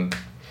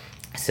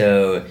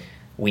 so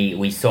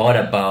we thought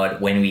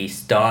about when we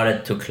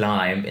started to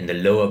climb in the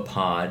lower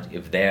part,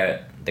 if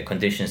the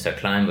conditions are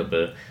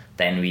climbable,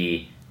 then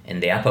we in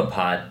the upper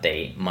part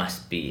they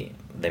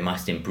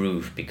must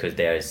improve, because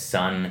there is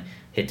sun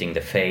hitting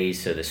the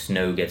face, so the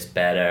snow gets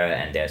better,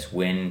 and there's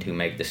wind to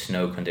make the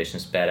snow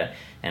conditions better.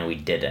 And we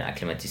did an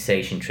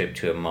acclimatization trip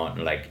to a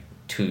mountain like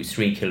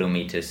 2-3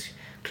 kilometers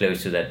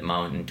close to that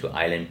mountain, to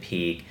Island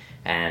Peak,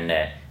 and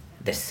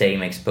the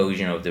same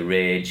exposure of the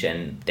ridge,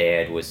 and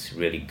there it was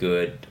really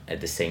good at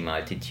the same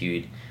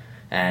altitude.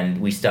 And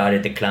we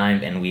started the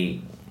climb, and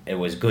it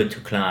was good to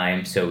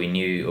climb, so we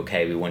knew,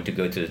 okay, we want to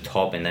go to the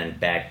top and then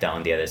back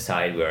down the other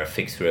side where are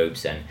fixed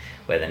ropes and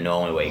where the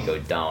normal way go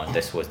down.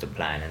 This was the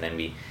plan. And then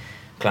we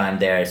climbed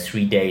there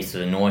 3 days to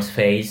the north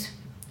face,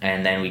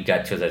 And then we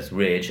got to this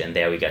ridge, and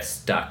there we got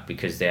stuck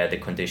because there the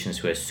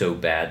conditions were so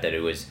bad that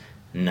it was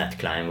not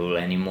climbable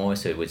anymore.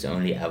 So it was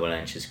only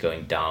avalanches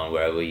going down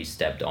wherever you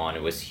stepped on.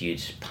 It was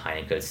huge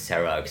pinnacles,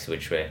 seracs,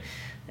 which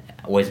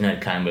was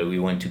not climbable. We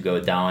wanted to go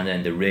down,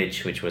 and the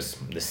ridge, which was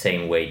the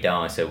same way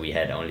down. So we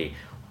had only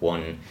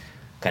one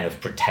kind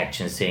of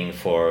protection thing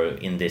for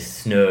in this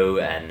snow,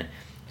 and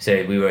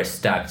so we were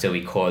stuck. So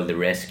we called the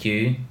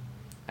rescue,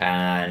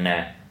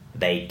 and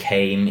they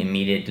came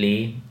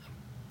immediately.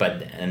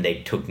 And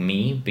they took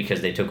me because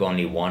they took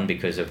only one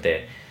because of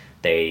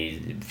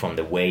from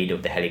the weight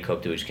of the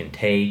helicopter which can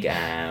take,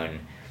 and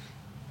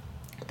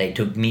they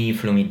took me,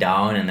 flew me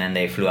down, and then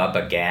they flew up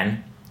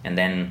again. And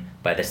then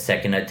by the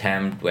second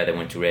attempt where they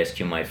went to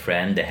rescue my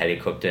friend, the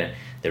helicopter,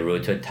 the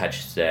rotor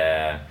touched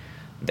the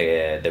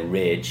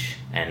ridge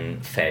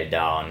and fell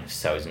down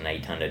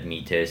 1,800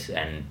 meters,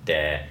 and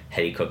the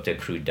helicopter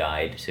crew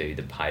died. So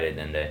the pilot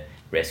and the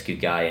rescue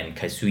guy, and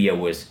Kazuya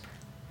was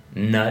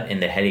not in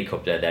the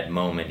helicopter at that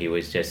moment. He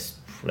was just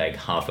like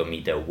half a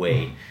meter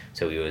away,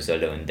 so he was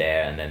alone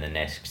there. And then the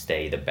next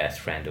day, the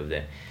best friend of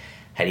the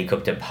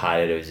helicopter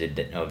pilot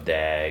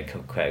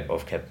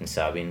of Captain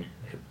Sabin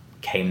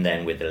came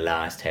then with the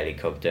last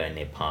helicopter in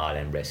Nepal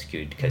and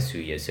rescued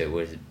Kazuya. So it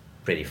was a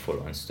pretty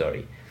full-on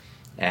story.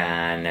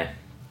 And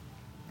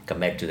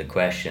come back to the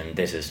question,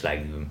 this is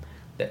like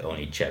the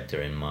only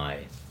chapter in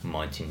my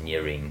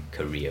mountaineering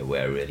career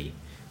where I'm really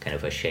kind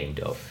of ashamed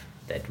of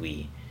that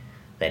we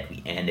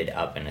ended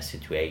up in a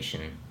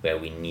situation where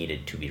we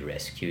needed to be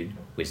rescued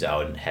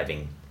without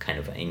having kind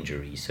of an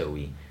injury. So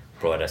we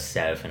brought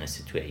ourselves in a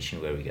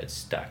situation where we got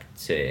stuck.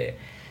 So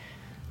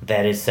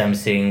that is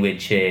something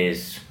which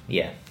is,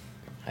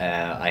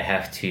 I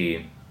have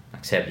to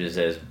accept this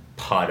as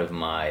part of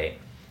my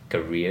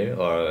career,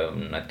 or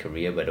not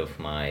career, but of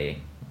my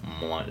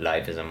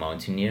life as a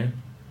mountaineer.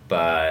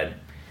 And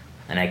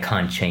I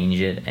can't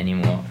change it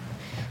anymore,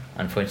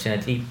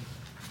 unfortunately.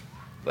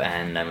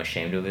 And I'm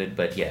ashamed of it,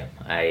 but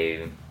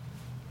I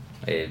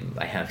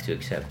have to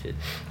accept it.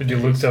 But you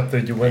looked up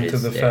that you went to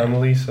the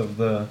families of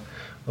the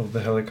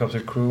helicopter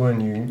crew,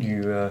 and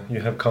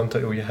you have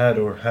contact, or you had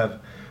or have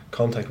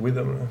contact with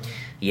them.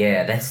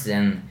 Yeah, that's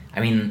then. I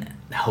mean,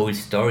 the whole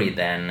story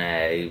then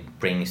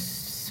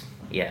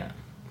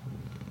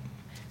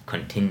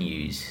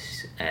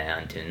continues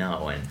until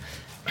now, and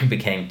it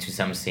became to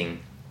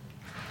something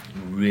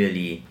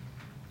really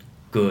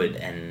good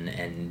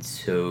and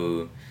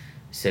so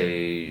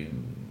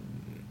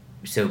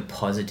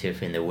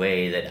positive in the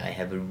way that I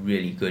have a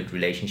really good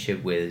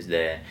relationship with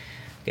the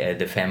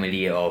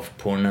family of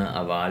Purna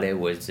Avale,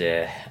 was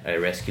a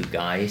rescue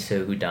guy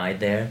who died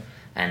there.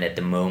 And at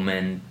the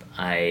moment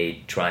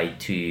I try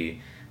to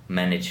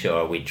manage,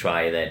 or we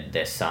try that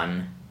their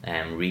son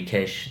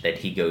Rikesh, that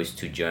he goes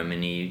to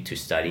Germany to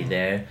study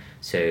there.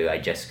 So I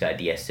just got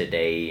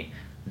yesterday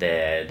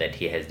that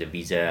he has the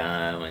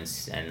visa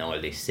and all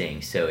these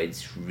things. So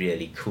it's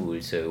really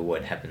cool. So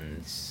what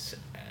happens,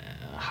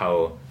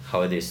 how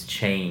this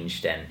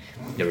changed, and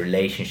the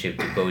relationship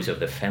to both of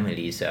the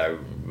families are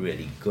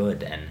really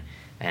good, and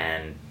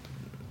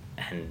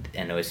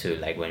also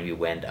like when we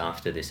went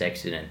after this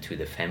accident to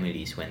the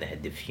families when they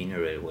had the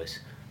funeral, was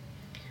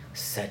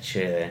such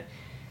a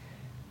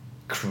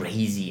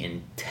crazy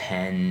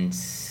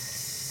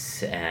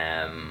intense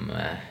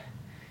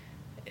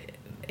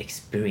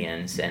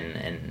experience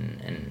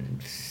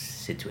and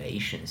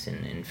situations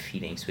and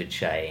feelings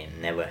which I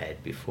never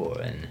had before,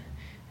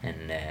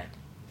 and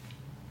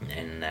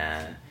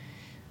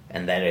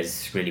that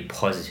is really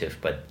positive,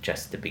 but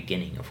just the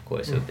beginning, of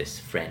course, of this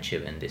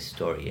friendship. And this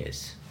story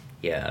is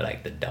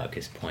like the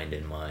darkest point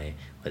in my,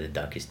 or the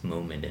darkest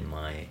moment in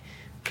my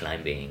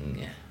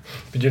climbing.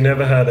 But you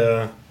never had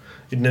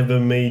it never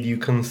made you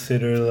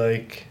consider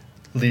like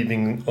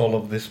leaving all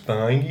of this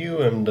behind you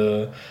and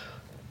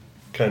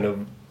kind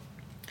of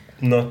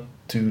not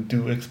to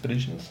do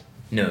expeditions?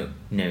 No,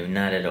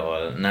 not at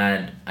all.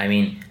 I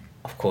mean,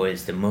 of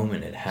course, the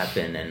moment it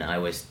happened and I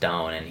was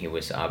down and he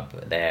was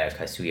up there,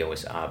 Kazuya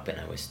was up and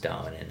I was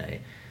down, and I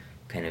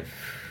kind of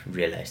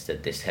realized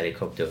that this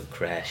helicopter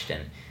crashed,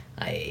 and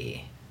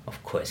I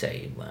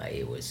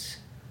was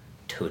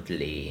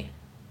totally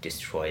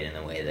destroyed in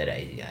a way that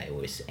I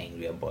was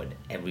angry about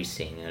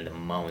everything, the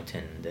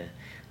mountain,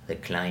 the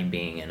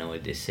climbing and all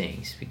these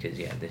things, because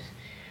this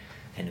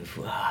kind of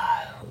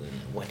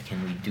what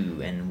can we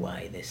do and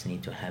why this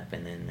need to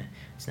happen, and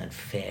it's not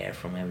fair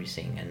from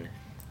everything.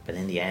 But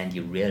in the end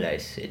you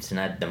realize it's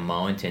not the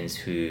mountains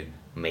who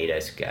made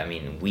us I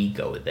mean, we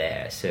go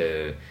there,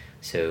 so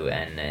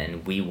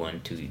and we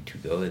want to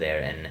go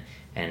there,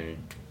 and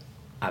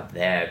up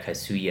there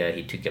Kazuya,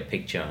 he took a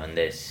picture on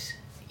this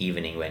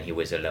evening when he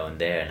was alone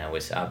there, and I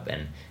was up,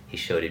 and he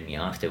showed it me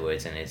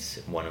afterwards, and it's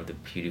one of the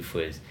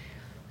beautiful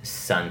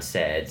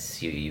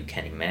sunsets you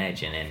can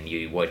imagine. And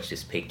you watch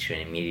this picture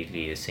and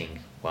immediately you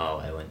think,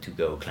 wow, I want to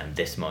go climb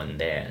this mountain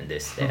there and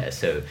this there.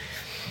 So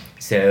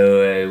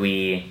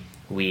we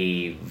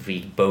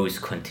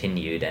both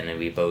continued, and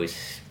we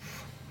both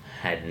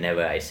had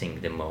never, I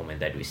think, the moment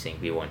that we think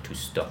we want to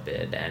stop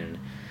it. And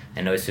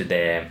also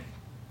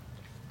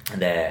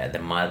the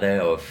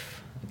mother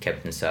of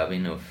Captain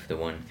Sabin, of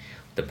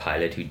the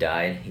pilot who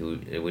died.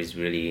 It was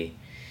really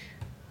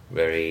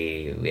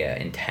very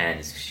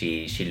intense.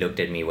 She looked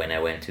at me when I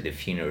went to the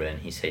funeral,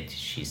 and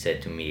she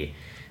said to me,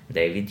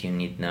 David, you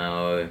need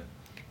now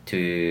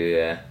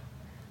to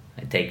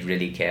take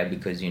really care,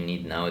 because you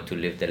need now to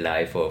live the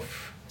life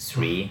of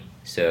 3.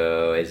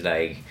 So it's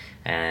like,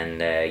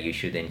 and you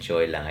should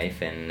enjoy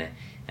life, and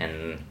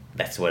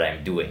that's what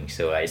I'm doing.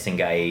 So I think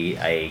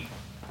I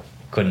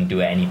couldn't do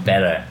any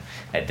better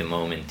at the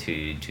moment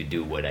to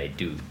do what I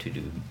do,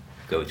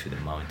 go to the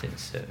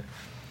mountains. So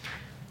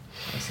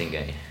I think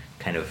I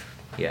kind of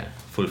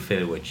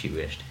fulfill what she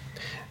wished.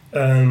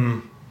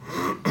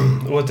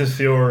 What is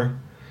your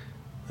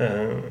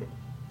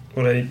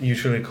what I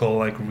usually call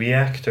like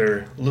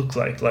reactor look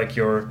like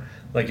your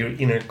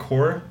inner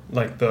core,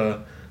 like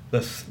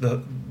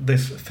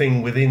this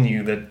thing within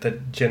you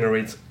that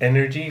generates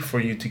energy for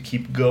you to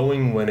keep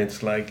going when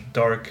it's like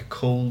dark,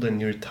 cold,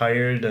 and you're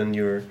tired, and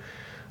your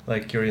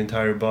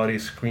entire body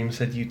screams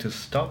at you to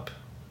stop?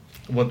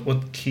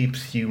 What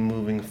keeps you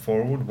moving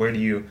forward? Where do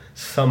you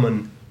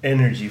summon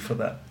energy for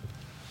that?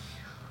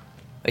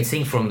 I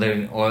think from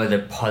all the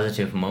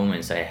positive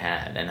moments I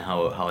had, and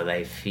how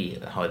they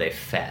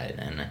felt,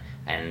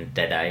 and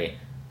that I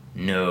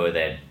know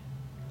that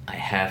I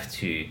have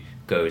to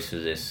go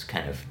through this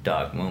kind of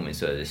dark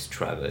moments, or the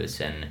struggles,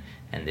 and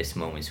these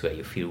moments where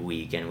you feel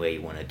weak and where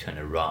you want to turn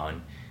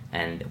around.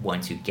 And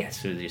once you get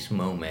through these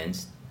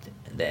moments,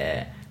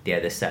 the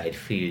other side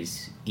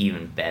feels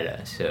even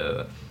better.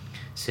 So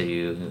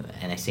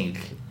I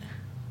think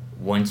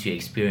once you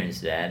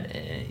experience that,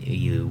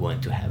 you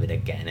want to have it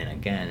again and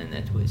again, and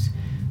that was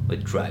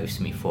what drives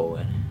me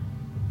forward.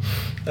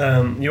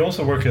 You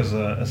also work as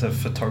a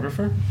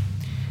photographer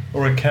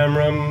or a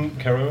cameraman?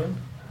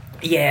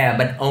 Yeah,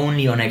 but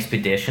only on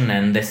expedition,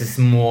 and this is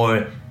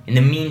more in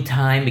the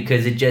meantime,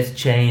 because it just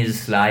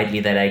changes slightly,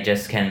 that I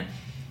can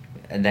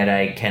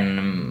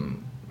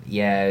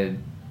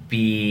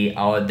be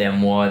out there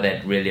more,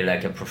 that really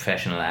like a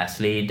professional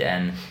athlete.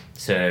 And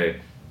so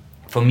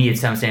for me,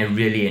 it's something I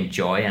really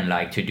enjoy and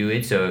like to do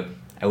it. So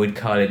I would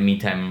call it me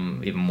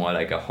time even more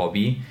like a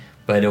hobby.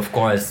 But of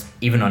course,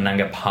 even on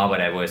Nanga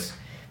Parbat, I was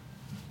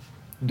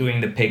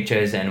doing the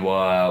pictures and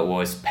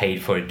was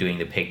paid for doing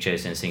the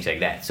pictures and things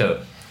like that.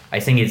 So I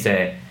think it's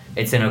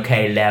an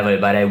okay level,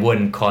 but I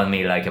wouldn't call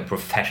me like a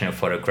professional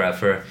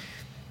photographer,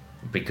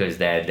 because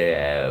that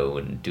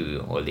wouldn't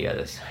do all the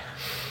others.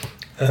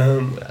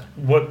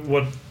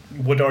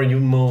 What are you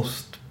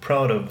most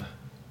proud of?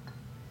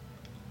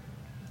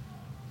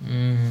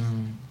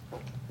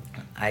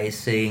 I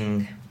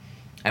think,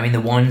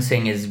 the one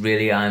thing is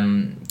really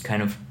I'm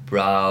kind of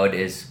proud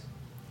is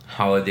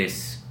how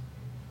this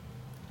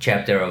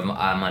chapter of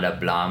Armada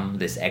Blam,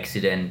 this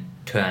accident,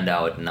 turned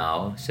out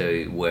now.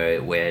 So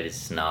where it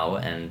is now,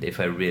 and if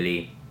I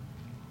really,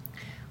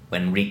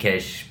 when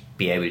Rikesh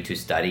be able to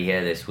study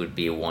here, this would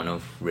be one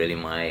of really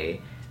my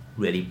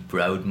really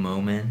proud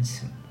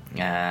moments.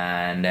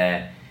 And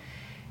then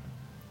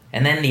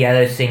the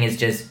other thing is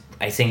just,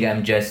 I think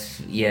I'm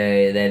just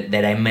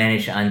that I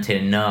managed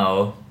until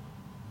now,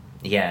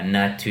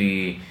 not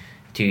to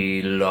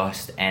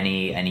lost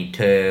any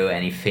toe,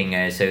 any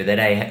finger, so that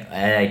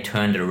I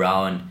turned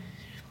around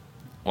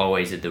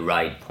always at the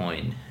right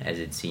point, as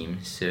it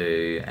seems. So,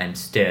 and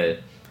still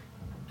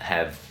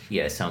have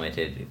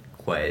summited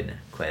quite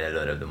a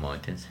lot of the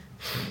mountains.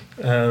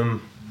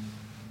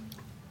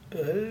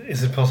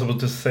 Is it possible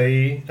to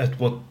say at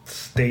what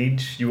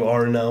stage you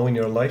are now in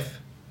your life?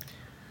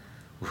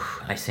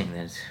 I think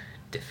that's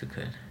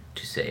difficult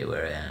to say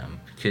where I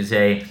am, because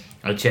I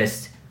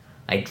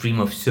dream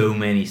of so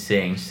many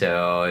things,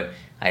 so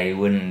I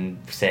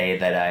wouldn't say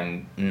that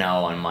I'm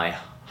now on my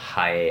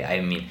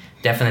high.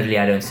 Definitely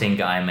I don't think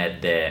I'm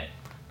at the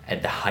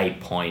high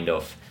point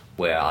of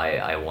where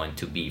I want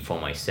to be for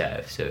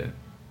myself. So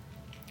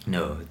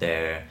no,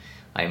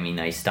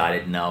 I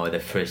started now the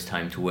first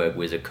time to work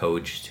with a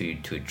coach to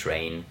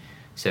train,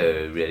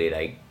 so really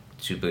like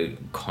super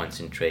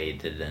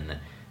concentrated and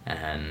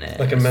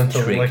like a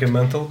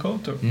mental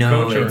coach?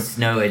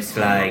 It's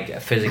like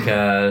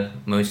physical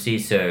mostly,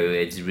 so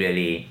it's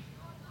really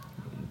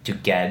to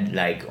get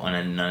like on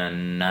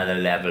another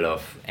level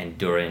of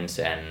endurance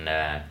and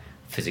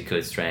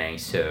physical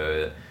strength.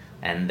 So,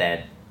 and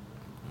that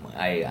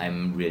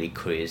I'm really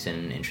curious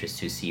and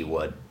interested to see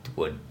what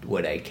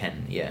I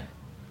can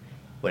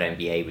what I'd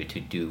be able to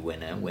do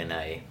when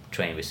I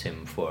train with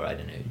him for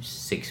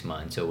 6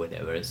 months or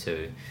whatever.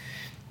 So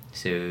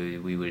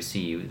we will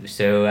see.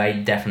 So I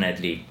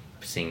definitely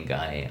think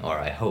I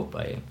hope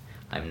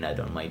I'm not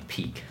on my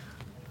peak.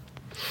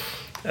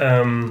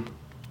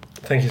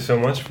 Thank you so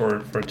much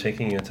for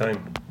taking your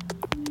time.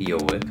 You're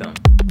welcome.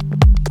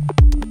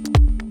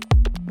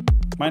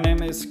 My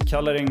name is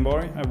Kalle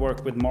Ringborg. I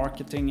work with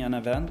marketing and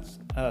events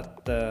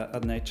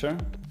at Nature.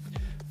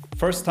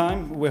 First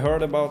time we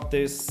heard about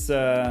this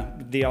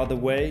The Other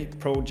Way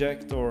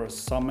project or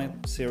Summit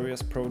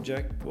Series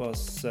project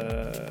was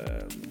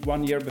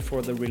 1 year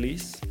before the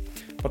release.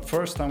 But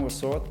first time we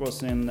saw it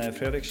was in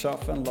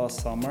Frederikshavn last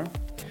summer.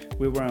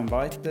 we were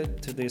invited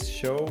to this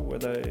show where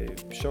they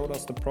showed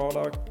us the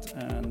product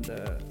and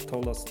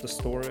told us the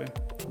story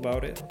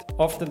about it.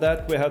 After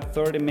that, we had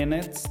 30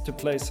 minutes to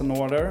place an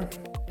order,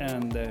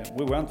 and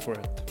we went for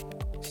it.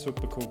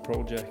 Super cool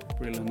project,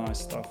 really nice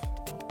stuff.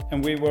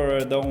 And we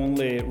were the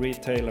only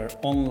retailer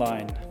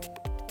online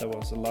that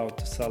was allowed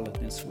to sell it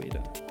in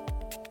Sweden.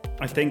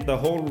 I think the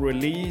whole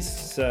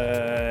release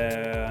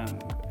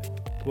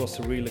was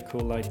a really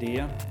cool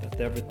idea, that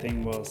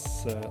everything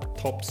was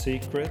top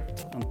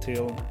secret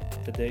until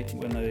the date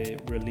when they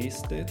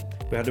released it.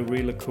 We had a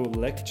really cool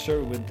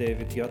lecture with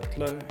David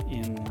Göttler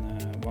in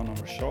one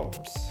of our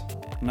shops,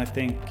 and I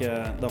think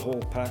the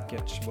whole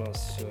package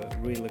was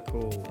really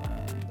cool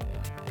and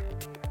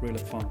really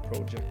fun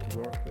project to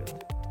work with.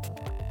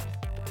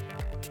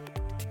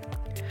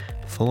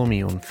 Follow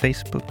me on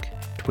Facebook,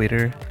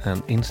 Twitter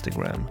and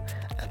Instagram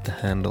at the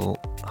handle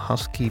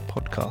Husky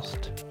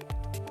Podcast.